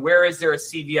was thinking, where is there a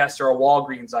CVS or a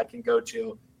Walgreens I can go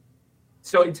to?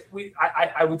 So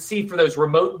I would see for those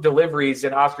remote deliveries,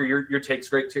 and Oscar, your take's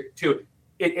great too.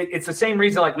 It's the same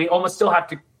reason, like we almost still have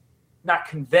to not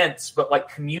convince, but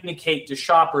like communicate to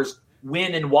shoppers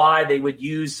when and why they would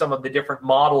use some of the different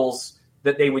models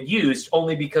that they would use,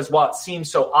 only because while it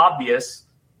seems so obvious,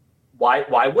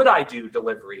 why would I do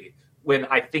delivery when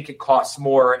I think it costs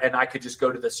more and I could just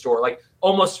go to the store? Like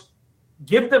almost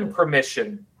give them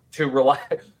permission to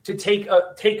take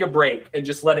a break and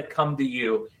just let it come to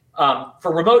you.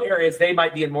 For remote areas, they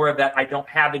might be in more of that I don't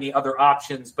have any other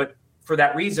options, but for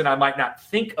that reason, I might not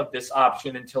think of this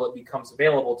option until it becomes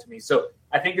available to me. So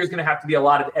I think there's going to have to be a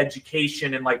lot of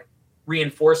education and like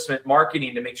reinforcement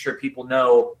marketing to make sure people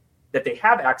know that they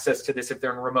have access to this if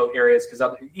they're in remote areas,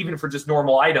 because even for just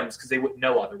normal items, because they wouldn't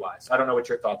know otherwise. I don't know what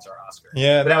your thoughts are, Oscar.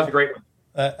 Yeah, but that was a great one.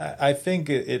 I think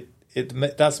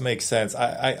it does make sense.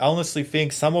 I honestly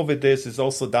think some of it is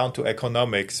also down to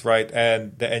economics, right,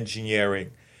 and the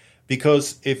engineering.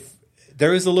 Because if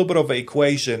there is a little bit of an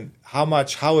equation,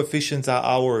 how efficient are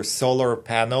our solar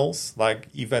panels? Like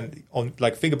even on,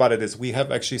 like think about it, is we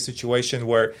have actually a situation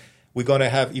where we're going to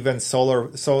have even solar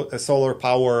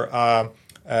power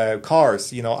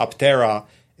cars. Aptera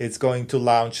is going to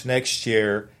launch next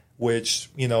year, which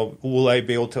will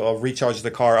be able to recharge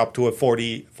the car up to a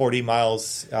 40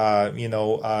 miles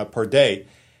per day.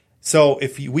 So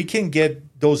if we can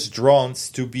get those drones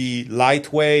to be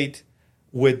lightweight,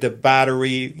 with the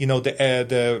battery,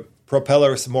 the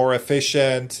propellers more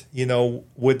efficient,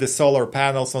 with the solar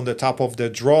panels on the top of the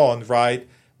drone, right?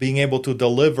 Being able to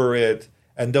deliver it,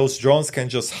 and those drones can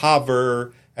just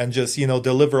hover and just,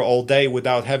 deliver all day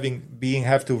without have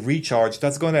to recharge.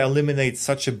 That's going to eliminate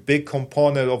such a big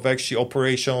component of actually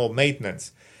operational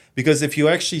maintenance. Because if you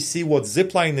actually see what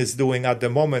Zipline is doing at the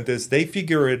moment is they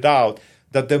figure it out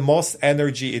that the most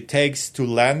energy it takes to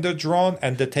land the drone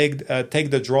and to take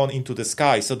the drone into the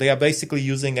sky. So they are basically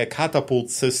using a catapult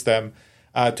system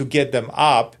to get them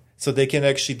up so they can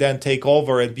actually then take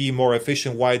over and be more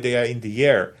efficient while they are in the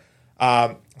air.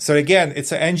 So again,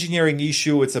 it's an engineering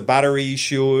issue. It's a battery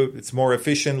issue. It's more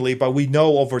efficiently. But we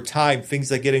know over time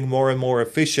things are getting more and more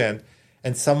efficient.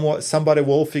 And somebody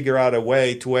will figure out a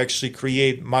way to actually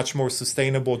create much more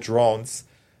sustainable drones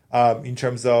in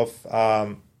terms of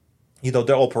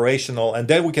they're operational, and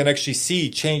then we can actually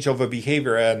see change over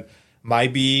behavior, and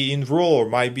might be in rural, or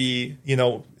might be,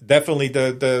 definitely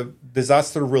the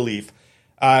disaster relief.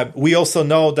 We also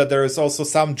know that there is also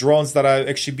some drones that are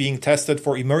actually being tested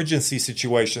for emergency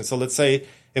situations. So let's say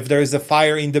if there is a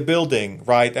fire in the building,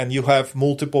 right, and you have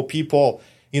multiple people,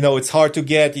 it's hard to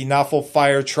get enough of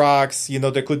fire trucks.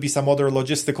 There could be some other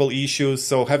logistical issues.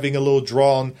 So having a little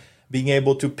drone being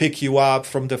able to pick you up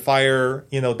from the fire,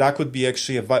 that could be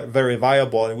actually very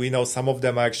viable. And we know some of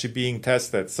them are actually being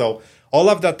tested. So all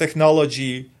of that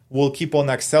technology will keep on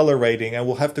accelerating, and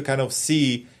we'll have to kind of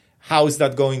see how is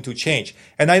that going to change.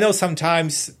 And I know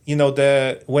sometimes,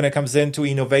 when it comes into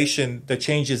innovation, the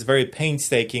change is very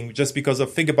painstaking just because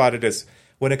think about it as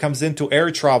when it comes into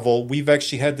air travel, we've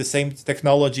actually had the same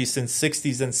technology since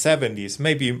 60s and 70s,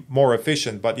 maybe more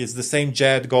efficient, but it's the same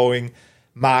jet going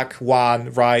Mach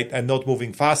 1, right, and not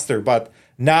moving faster. But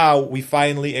Now we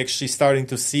finally actually starting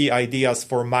to see ideas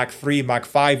for Mach 3, Mach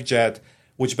 5 jet,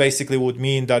 which basically would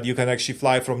mean that you can actually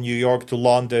fly from New York to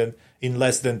London in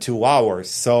less than 2 hours.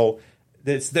 So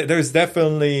there's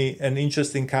definitely an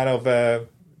interesting kind of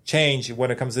change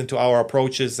when it comes into our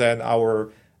approaches and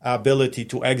our ability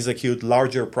to execute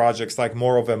larger projects, like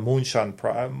more of a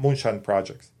moonshot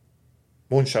projects.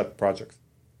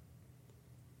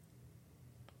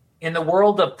 In the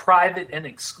world of private and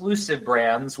exclusive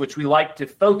brands, which we like to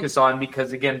focus on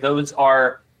because, again, those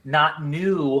are not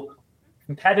new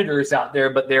competitors out there,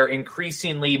 but they're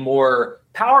increasingly more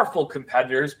powerful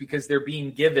competitors because they're being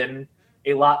given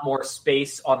a lot more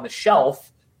space on the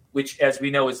shelf, which, as we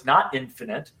know, is not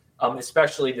infinite,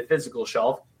 especially the physical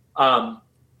shelf.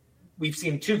 We've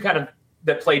seen two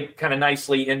that played kind of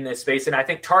nicely in this space, and I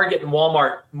think Target and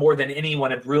Walmart, more than anyone,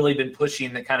 have really been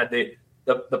pushing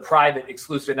the private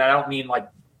exclusive. And I don't mean like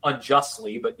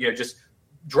unjustly, but just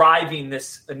driving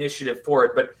this initiative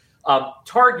forward. But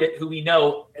Target, who we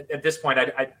know at this point,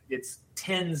 it's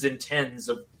tens and tens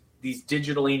of these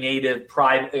digitally native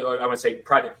private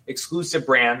exclusive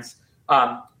brands,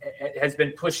 has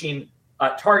been pushing.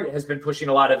 Target has been pushing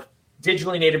a lot of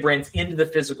digitally native brands into the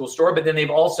physical store, but then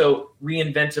they've also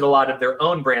reinvented a lot of their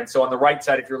own brands. So on the right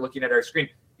side, if you're looking at our screen,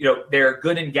 their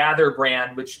Good and Gather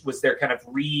brand, which was their kind of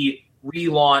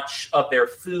relaunch of their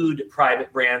food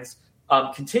private brands,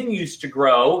 continues to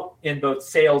grow in both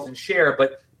sales and share,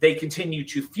 but they continue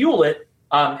to fuel it.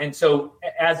 And so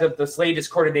as of this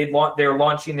latest quarter, they're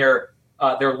launching their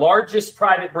largest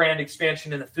private brand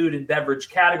expansion in the food and beverage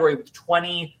category with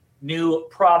 20 new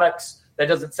products. That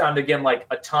doesn't sound, again, like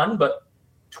a ton, but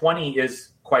 20 is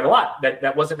quite a lot.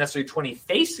 That wasn't necessarily 20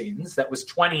 facings. That was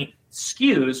 20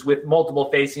 SKUs with multiple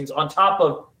facings on top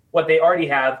of what they already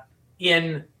have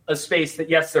in a space that,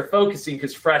 yes, they're focusing,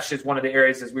 because fresh is one of the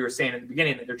areas, as we were saying at the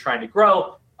beginning, that they're trying to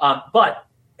grow. But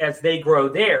as they grow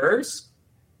theirs,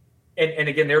 and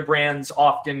again, their brands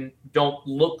often don't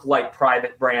look like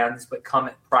private brands, but come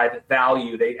at private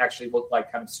value. They actually look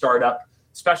like kind of startup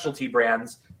specialty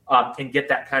brands, and get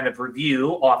that kind of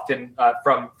review often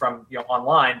from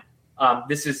online.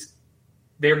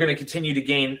 They're going to continue to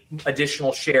gain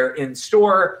additional share in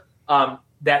store.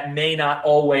 That may not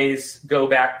always go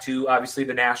back to, obviously,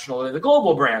 the national or the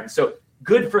global brands. So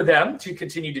good for them to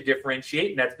continue to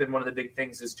differentiate. And that's been one of the big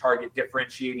things, is Target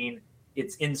differentiating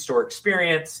its in-store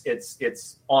experience,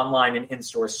 its online and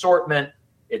in-store assortment,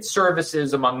 its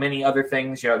services, among many other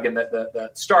things. Again,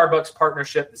 the Starbucks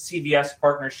partnership, the CVS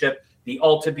partnership, the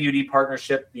Ulta Beauty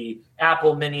partnership, the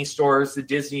Apple mini stores, the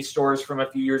Disney stores from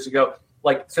a few years ago.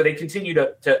 So they continue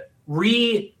to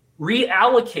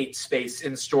reallocate space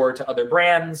in store to other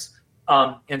brands.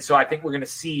 And so I think we're going to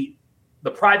see the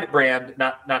private brand,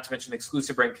 not to mention the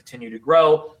exclusive brand, continue to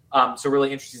grow. So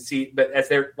really interesting to see. But as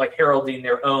they're heralding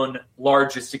their own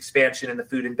largest expansion in the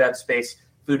food and bev space,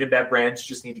 food and bev brands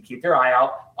just need to keep their eye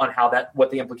out on what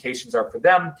the implications are for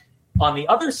them. On the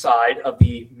other side of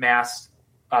the mass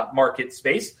market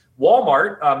space,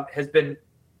 Walmart has been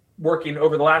working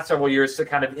over the last several years to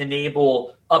kind of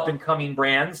enable up-and-coming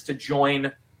brands to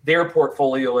join their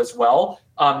portfolio as well.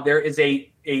 There is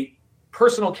a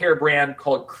personal care brand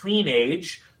called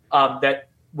CleanAge that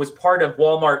was part of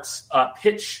Walmart's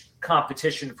pitch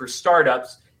competition for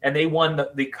startups, and they won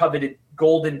the coveted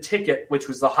Golden Ticket, which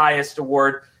was the highest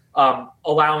award,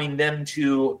 allowing them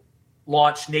to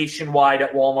launch nationwide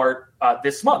at Walmart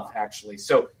this month, actually.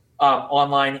 So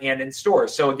online and in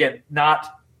stores. So again,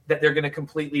 not that they're going to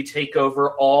completely take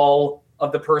over all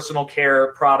of the personal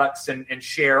care products and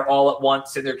share all at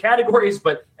once in their categories,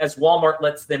 but as Walmart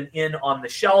lets them in on the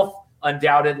shelf,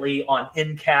 undoubtedly on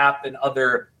end cap and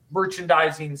other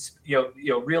merchandising,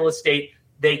 real estate,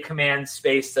 they command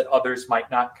space that others might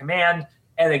not command.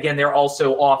 And again, they're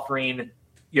also offering,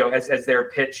 as their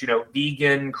pitch,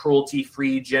 vegan,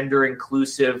 cruelty-free,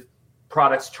 gender-inclusive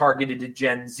products targeted to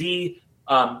Gen Z.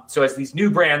 So as these new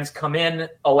brands come in,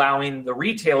 allowing the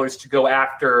retailers to go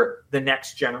after the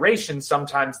next generation,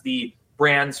 sometimes the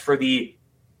brands for the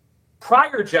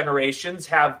prior generations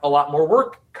have a lot more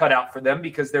work cut out for them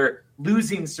because they're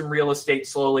losing some real estate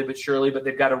slowly but surely, but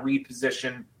they've got to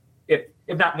reposition. If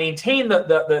not maintain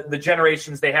the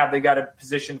generations they have, they got to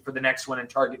position for the next one and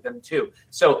target them too.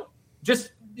 So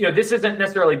just, this isn't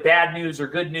necessarily bad news or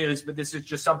good news, but this is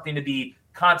just something to be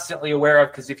constantly aware of,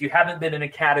 because if you haven't been in a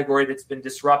category that's been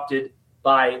disrupted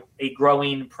by a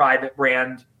growing private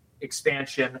brand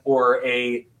expansion or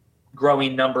a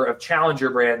growing number of challenger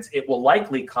brands, it will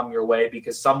likely come your way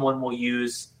because someone will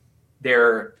use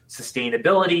their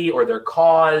sustainability or their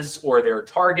cause or their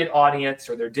target audience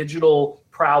or their digital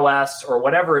prowess or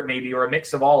whatever it may be, or a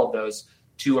mix of all of those,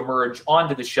 to emerge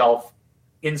onto the shelf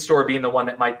in-store being the one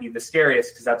that might be the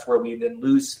scariest because that's where we then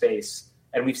lose space.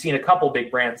 And we've seen a couple big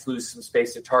brands lose some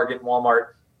space at Target and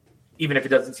Walmart. Even if it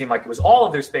doesn't seem like it was all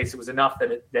of their space, it was enough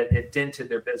that it dented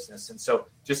their business. And so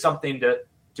just something to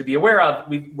be aware of.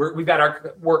 We've got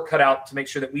our work cut out to make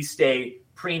sure that we stay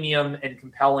premium and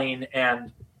compelling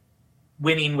and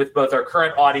winning with both our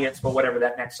current audience, but whatever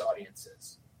that next audience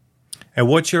is. And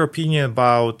what's your opinion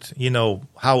about,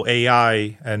 how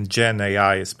AI and Gen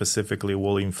AI specifically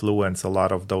will influence a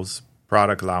lot of those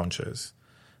product launches?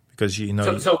 Because,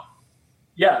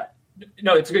 yeah,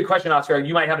 no, it's a good question, Oscar.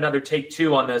 You might have another take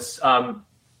too on this.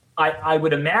 I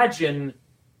would imagine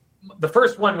the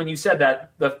first one, when you said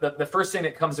that, the first thing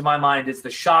that comes to my mind is the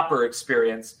shopper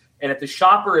experience. And if the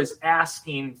shopper is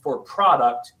asking for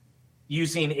product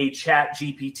using a Chat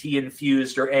GPT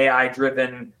infused or AI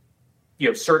driven,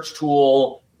 search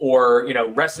tool or,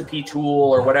 recipe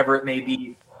tool or whatever it may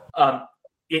be,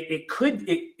 it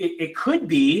could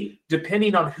be,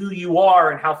 depending on who you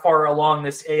are and how far along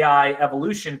this AI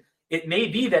evolution, it may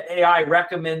be that AI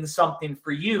recommends something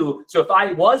for you. So if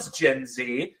I was Gen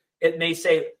Z, it may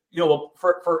say,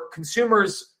 for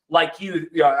consumers like you,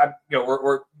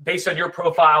 or based on your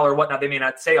profile or whatnot, they may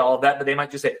not say all of that, but they might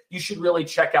just say, you should really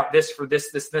check out this for this,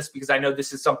 because I know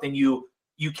this is something you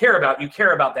care about. You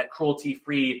care about that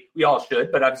cruelty-free, we all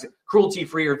should, but obviously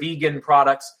cruelty-free or vegan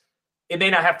products. It may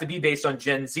not have to be based on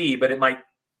Gen Z, but it might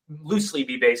loosely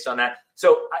be based on that.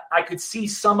 So I could see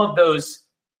some of those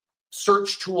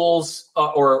search tools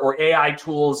or AI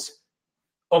tools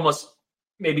almost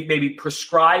maybe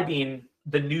prescribing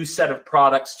the new set of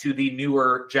products to the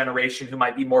newer generation who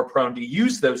might be more prone to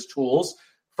use those tools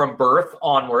from birth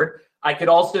onward. I could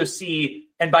also see,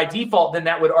 and by default, then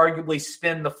that would arguably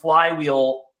spin the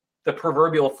flywheel, the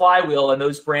proverbial flywheel, and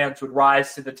those brands would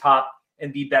rise to the top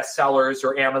and be bestsellers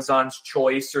or Amazon's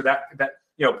choice or that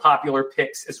popular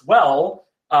picks as well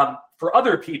for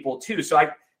other people too. So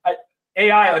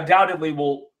AI undoubtedly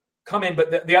will come in,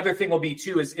 but the other thing will be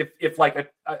too is if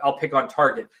I'll pick on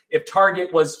Target. If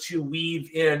Target was to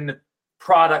weave in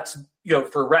products,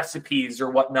 for recipes or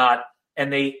whatnot,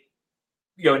 and they,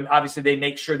 and obviously they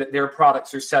make sure that their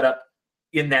products are set up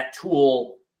in that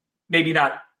tool, maybe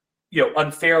not,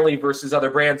 unfairly versus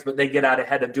other brands, but they get out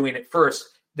ahead of doing it first.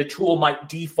 The tool might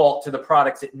default to the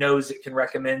products it knows it can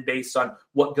recommend based on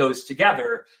what goes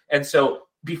together. And so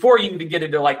before you even get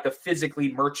into like the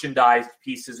physically merchandised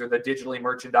pieces or the digitally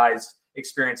merchandised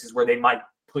experiences where they might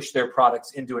push their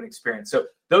products into an experience. So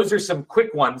those are some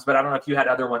quick ones, but I don't know if you had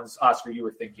other ones, Oscar, you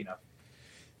were thinking of.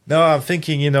 No, I'm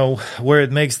thinking, where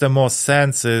it makes the most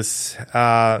sense is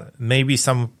maybe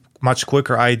some much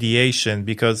quicker ideation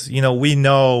because, we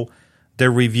know the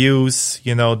reviews,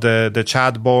 the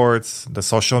chat boards, the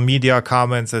social media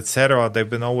comments, etc. They've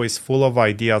been always full of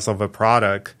ideas of a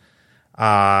product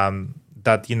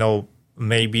that,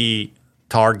 maybe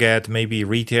Target, maybe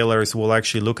retailers will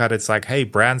actually look at it. It's like, hey,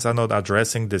 brands are not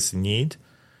addressing this need.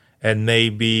 And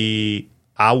maybe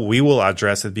we will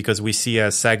address it because we see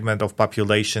a segment of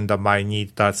population that might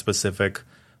need that specific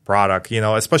product.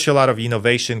 Especially a lot of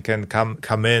innovation can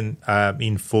come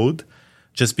in food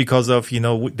just because of,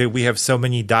 we have so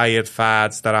many diet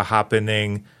fads that are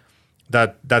happening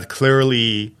that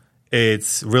clearly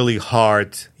it's really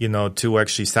hard, to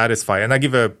actually satisfy. And I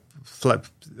give a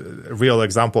real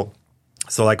example.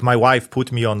 So like my wife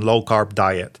put me on low carb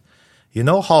diet. You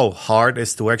know how hard it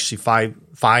is to actually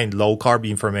find low carb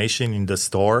information in the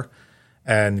store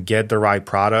and get the right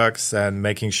products and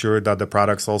making sure that the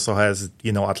products also has,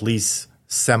 at least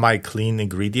semi-clean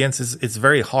ingredients. It's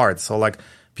very hard. So like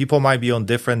people might be on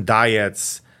different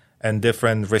diets and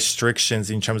different restrictions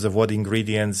in terms of what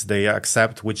ingredients they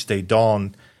accept, which they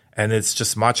don't. And it's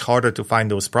just much harder to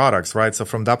find those products, right? So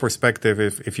from that perspective,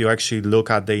 if you actually look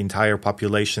at the entire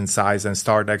population size and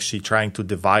start actually trying to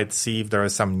divide, see if there are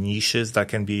some niches that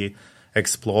can be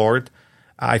explored,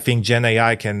 I think Gen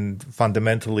AI can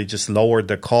fundamentally just lower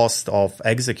the cost of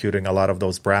executing a lot of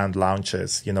those brand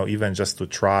launches, even just to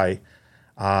try.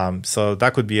 So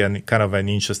that could be an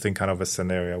interesting kind of a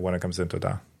scenario when it comes into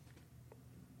that.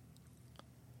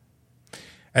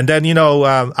 And then,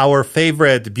 our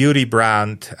favorite beauty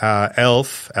brand,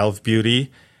 Elf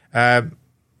Beauty.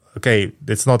 Okay,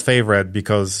 it's not favorite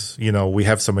because, we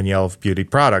have so many Elf Beauty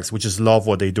products. We just love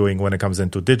what they're doing when it comes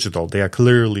into digital. They are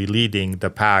clearly leading the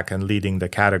pack and leading the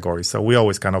category. So we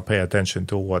always kind of pay attention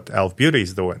to what Elf Beauty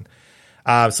is doing.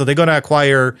 So they're going to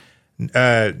acquire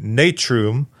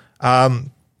Natrum.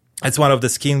 It's one of the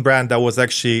skin brand that was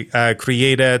actually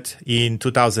created in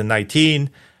 2019.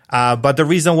 But the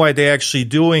reason why they're actually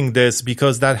doing this,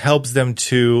 because that helps them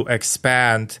to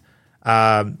expand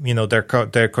their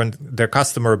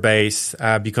customer base,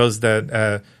 because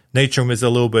the Naturium is a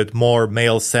little bit more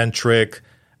male centric,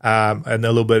 and a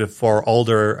little bit for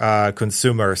older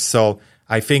consumers. So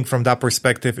I think from that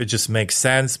perspective, it just makes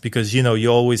sense because, you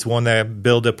always want to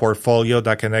build a portfolio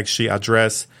that can actually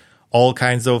address all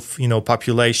kinds of,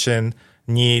 population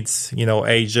needs,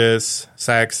 ages,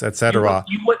 sex, etc.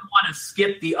 You wouldn't want to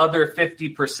skip the other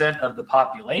 50% of the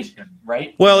population,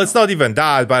 right? Well, it's not even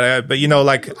that,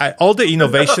 but all the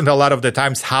innovation a lot of the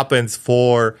times happens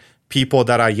for people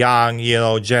that are young,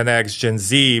 Gen X, Gen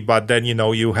Z, but then,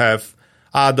 you have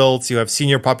adults, you have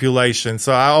senior population.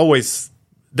 So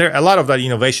a lot of that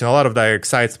innovation, a lot of that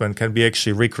excitement can be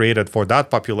actually recreated for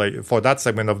that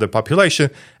segment of the population,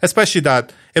 especially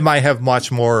that it might have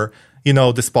much more,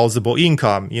 disposable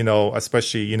income,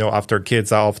 especially, after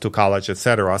kids are off to college,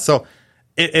 etc. So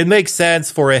it makes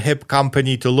sense for a hip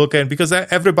company to look at because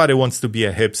everybody wants to be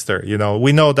a hipster.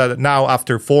 We know that now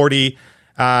after 40,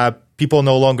 people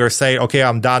no longer say, okay,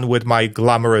 I'm done with my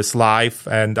glamorous life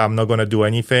and I'm not going to do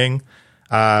anything.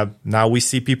 Now we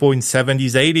see people in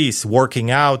 70s, 80s working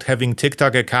out, having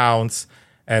TikTok accounts,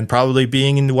 and probably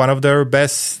being in one of their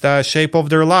best shape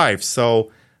of their lives.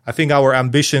 So I think our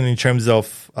ambition in terms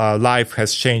of life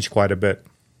has changed quite a bit.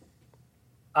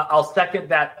 I'll second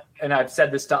that, and I've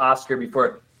said this to Oscar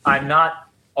before. I'm not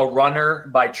a runner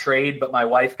by trade, but my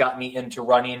wife got me into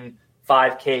running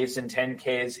 5Ks and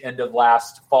 10Ks end of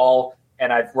last fall,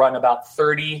 and I've run about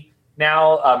 30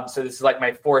 now. So this is like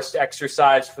my forced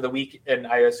exercise for the week, and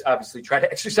I obviously try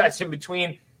to exercise in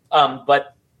between.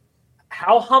 But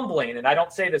how humbling, and I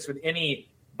don't say this with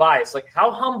any bias, like how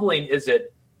humbling is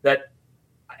it that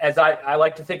as I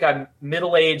like to think I'm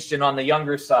middle-aged and on the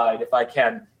younger side, if I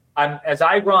can, as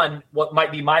I run, what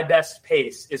might be my best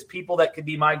pace is people that could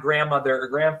be my grandmother or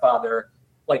grandfather,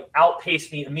 like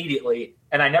outpace me immediately,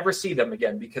 and I never see them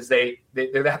again because they're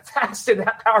that fast and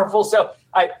that powerful. So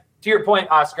to your point,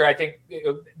 Oscar, I think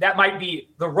that might be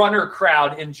the runner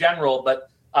crowd in general, but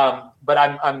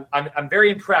I'm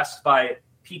very impressed by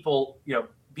people,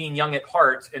 being young at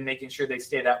heart and making sure they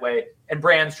stay that way, and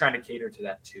brands trying to cater to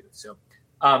that too. So,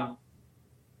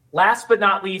 last but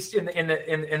not least, in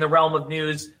the realm of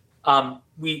news,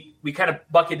 we kind of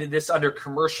bucketed this under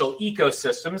commercial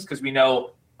ecosystems because we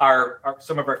know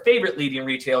some of our favorite leading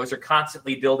retailers are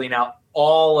constantly building out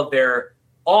all of their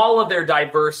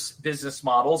diverse business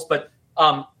models, but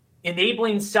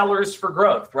enabling sellers for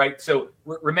growth, right? So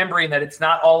remembering that it's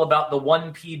not all about the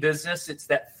 1P business, it's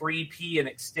that 3P and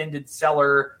extended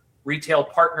seller retail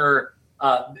partner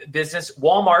business.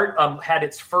 Walmart had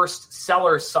its first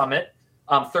seller summit,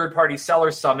 third-party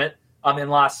seller summit in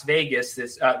Las Vegas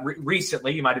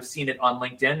recently. You might have seen it on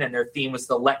LinkedIn, and their theme was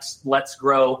the Let's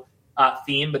Grow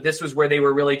theme. But this was where they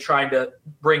were really trying to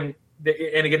bring,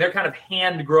 and again, they're kind of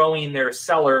hand growing their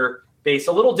seller base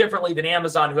a little differently than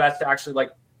Amazon, who has to actually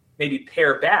maybe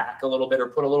pare back a little bit or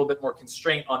put a little bit more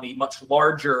constraint on the much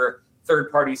larger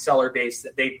third-party seller base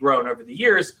that they've grown over the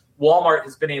years. Walmart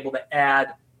has been able to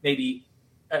add maybe,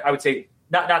 I would say,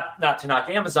 not to knock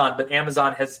Amazon, but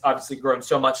Amazon has obviously grown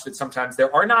so much that sometimes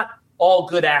there are not all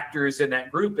good actors in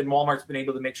that group, and Walmart's been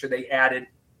able to make sure they added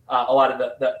a lot of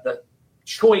the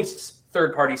choice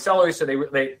third-party sellers. So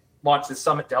they launched this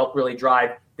summit to help really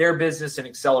drive their business and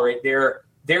accelerate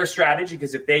their strategy,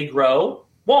 because if they grow,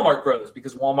 Walmart grows,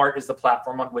 because Walmart is the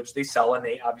platform on which they sell, and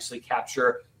they obviously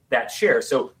capture that share.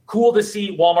 So cool to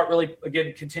see Walmart really,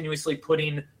 again, continuously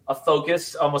putting a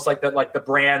focus, almost like the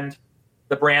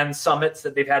brand summits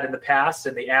that they've had in the past,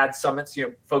 and the ad summits,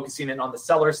 focusing in on the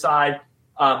seller side.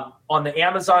 On the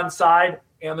Amazon side,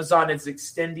 Amazon is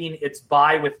extending its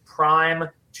buy with Prime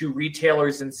to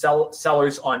retailers and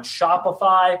sellers on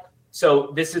Shopify.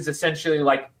 So this is essentially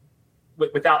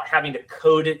without having to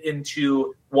code it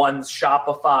into one's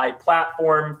Shopify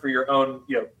platform for your own,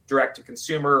 direct to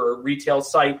consumer or retail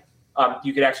site.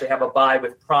 You could actually have a buy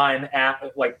with Prime app,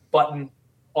 button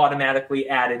automatically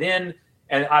added in.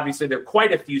 And obviously there are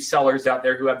quite a few sellers out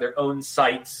there who have their own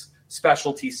sites,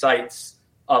 specialty sites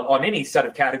on any set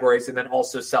of categories, and then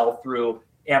also sell through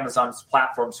Amazon's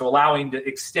platform. So allowing to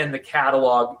extend the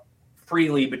catalog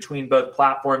freely between both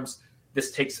platforms,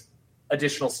 this takes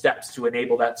additional steps to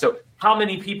enable that. So how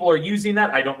many people are using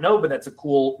that? I don't know, but that's a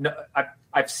cool.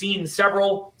 I've seen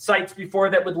several sites before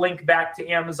that would link back to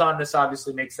Amazon. This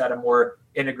obviously makes that a more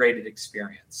integrated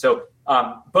experience. So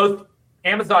both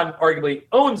Amazon arguably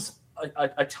owns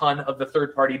a ton of the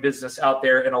third-party business out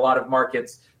there in a lot of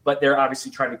markets, but they're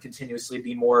obviously trying to continuously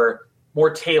be more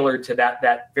tailored to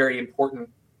that very important,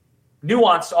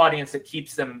 nuanced audience that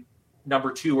keeps them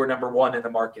number 2 or number 1 in the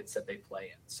markets that they play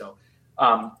in. So,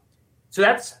 so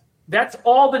that's that's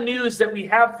all the news that we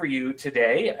have for you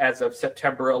today as of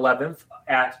September 11th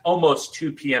at almost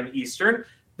 2 p.m. Eastern.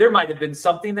 There might have been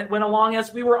something that went along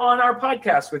as we were on our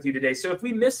podcast with you today. So if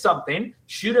we missed something,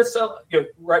 shoot us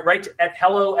right at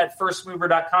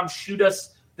hello@firstmover.com. Shoot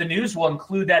us the news. We'll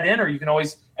include that in, or you can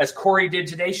always, as Corey did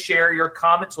today, share your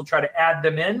comments. We'll try to add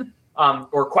them in,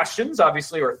 or questions,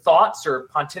 obviously, or thoughts or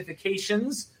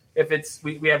pontifications. If it's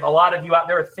we have a lot of you out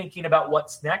there thinking about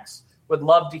what's next. Would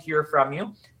love to hear from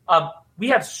you. We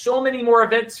have so many more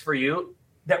events for you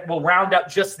that will round up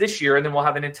just this year, and then we'll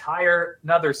have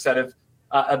another set of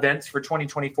events for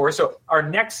 2024. So our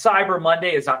next Cyber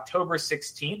Monday is October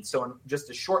 16th, so in just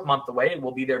a short month away.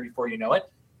 We'll be there before you know it.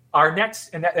 Our next,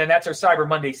 and that's our Cyber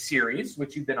Monday series,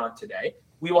 which you've been on today.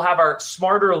 We will have our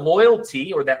Smarter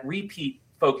Loyalty, or that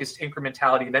repeat-focused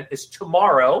incrementality event, is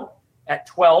tomorrow at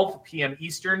 12 p.m.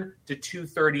 Eastern to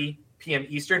 2:30 p.m.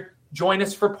 Eastern. Join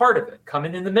us for part of it. Come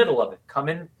in the middle of it. Come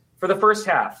in for the first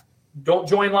half. Don't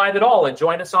join live at all and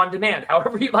join us on demand.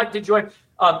 However you'd like to join.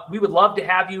 We would love to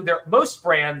have you there. Most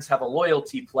brands have a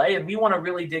loyalty play, and we want to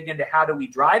really dig into how do we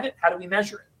drive it, how do we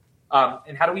measure it,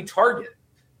 and how do we target it.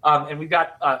 And we've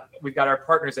got our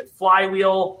partners at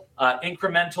Flywheel,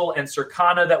 Incremental, and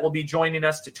Circana that will be joining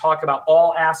us to talk about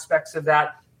all aspects of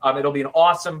that. It'll be an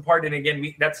awesome part. And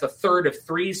again, that's the third of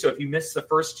 3. So if you missed the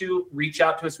first 2, reach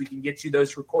out to us. We can get you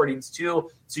those recordings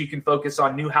too, so you can focus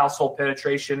on new household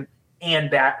penetration and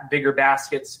bigger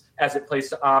baskets as it plays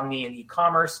to omni and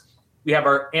e-commerce. We have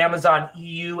our Amazon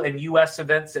EU and US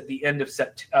events at the end of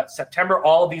September.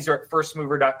 All of these are at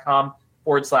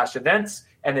firstmover.com/events.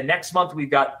 And the next month, we've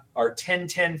got our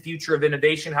 10/10 Future of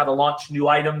Innovation, how to launch new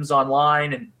items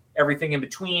online and everything in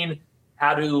between,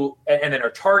 and then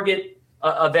our Target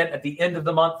event at the end of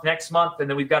the month, next month. And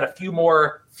then we've got a few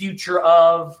more future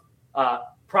of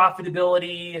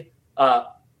profitability,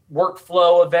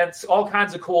 workflow events, all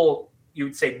kinds of cool, you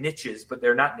would say niches, but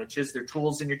they're not niches. They're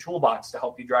tools in your toolbox to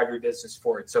help you drive your business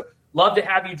forward. So love to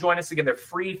have you join us. Again, they're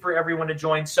free for everyone to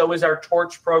join. So is our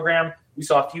Torch program. We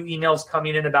saw a few emails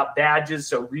coming in about badges,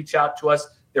 so reach out to us.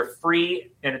 They're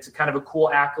free, and it's a kind of a cool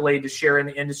accolade to share in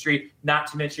the industry. Not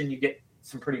to mention you get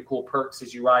some pretty cool perks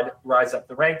as you rise up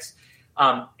the ranks.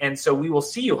 And so we will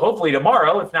see you hopefully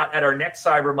tomorrow, if not at our next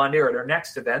Cyber Monday or at our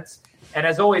next events. And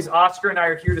as always, Oscar and I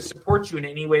are here to support you in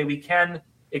any way we can.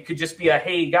 It could just be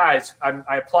hey, guys,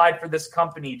 I applied for this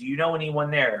company. Do you know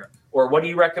anyone there? Or what do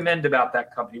you recommend about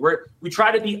that company? We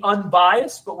try to be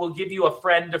unbiased, but we'll give you a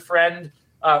friend-to-friend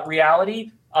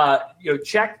reality.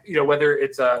 Check, whether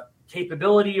it's a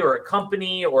capability or a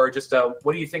company or just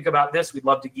what do you think about this? We'd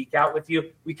love to geek out with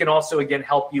you. We can also, again,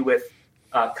 help you with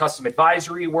custom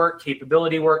advisory work,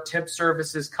 capability work, tip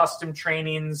services, custom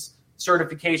trainings,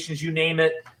 certifications, you name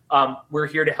it. We're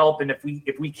here to help, and if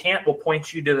we can't, we'll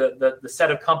point you to the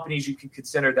set of companies you can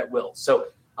consider that will. So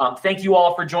thank you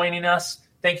all for joining us.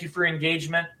 Thank you for your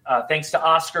engagement. Thanks to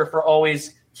Oscar for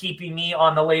always keeping me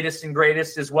on the latest and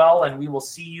greatest as well, and we will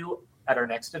see you at our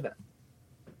next event.